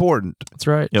 Church is important. That's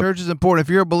right. Yep. Church is important.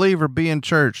 If you're a believer, be in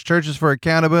church. Church is for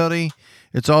accountability.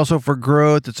 It's also for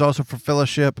growth. It's also for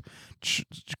fellowship.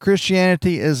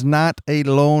 Christianity is not a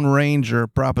Lone Ranger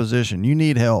proposition. You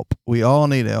need help. We all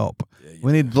need help. Yeah,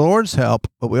 We need the Lord's help,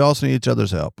 but we also need each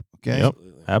other's help. Okay? Yep.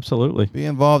 Absolutely. Be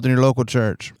involved in your local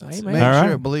church. Amen. Make All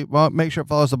sure make sure it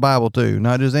follows the Bible too.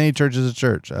 Not just any church is a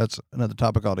church. That's another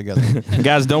topic altogether. And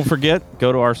guys, don't forget,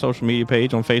 go to our social media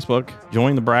page on Facebook.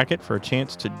 Join the bracket for a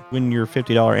chance to win your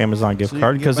 $50 Amazon gift So you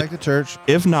card. can get Because back to church.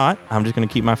 if not, I'm just going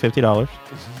to keep my $50.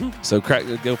 So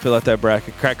go fill out that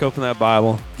bracket, crack open that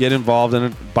Bible, get involved in a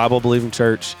Bible-believing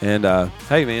church, and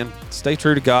hey, man, stay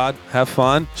true to God, have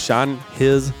fun, shine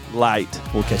His light.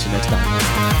 We'll catch you next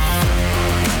time.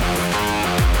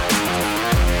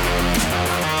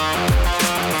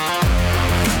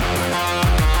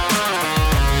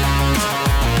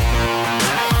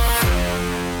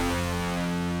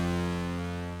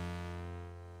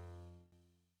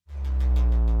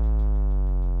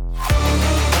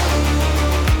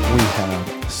 We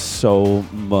have so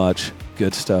much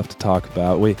good stuff to talk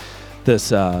about.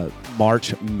 This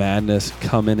March Madness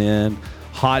coming in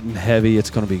hot and heavy. It's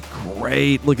going to be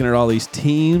great looking at all these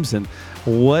teams and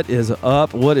what is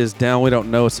up, what is down. We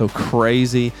don't know. It's so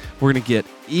crazy. We're going to get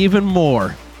even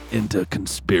more into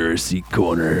Conspiracy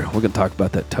Corner. We're going to talk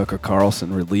about that Tucker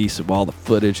Carlson release of all the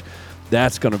footage.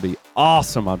 That's going to be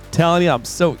awesome. I'm telling you, I'm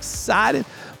so excited.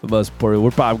 But most importantly,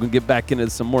 we're probably going to get back into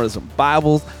some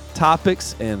Bible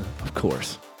topics and, of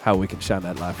course, how we can shine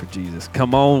that light for Jesus.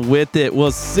 Come on with it.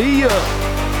 We'll see you.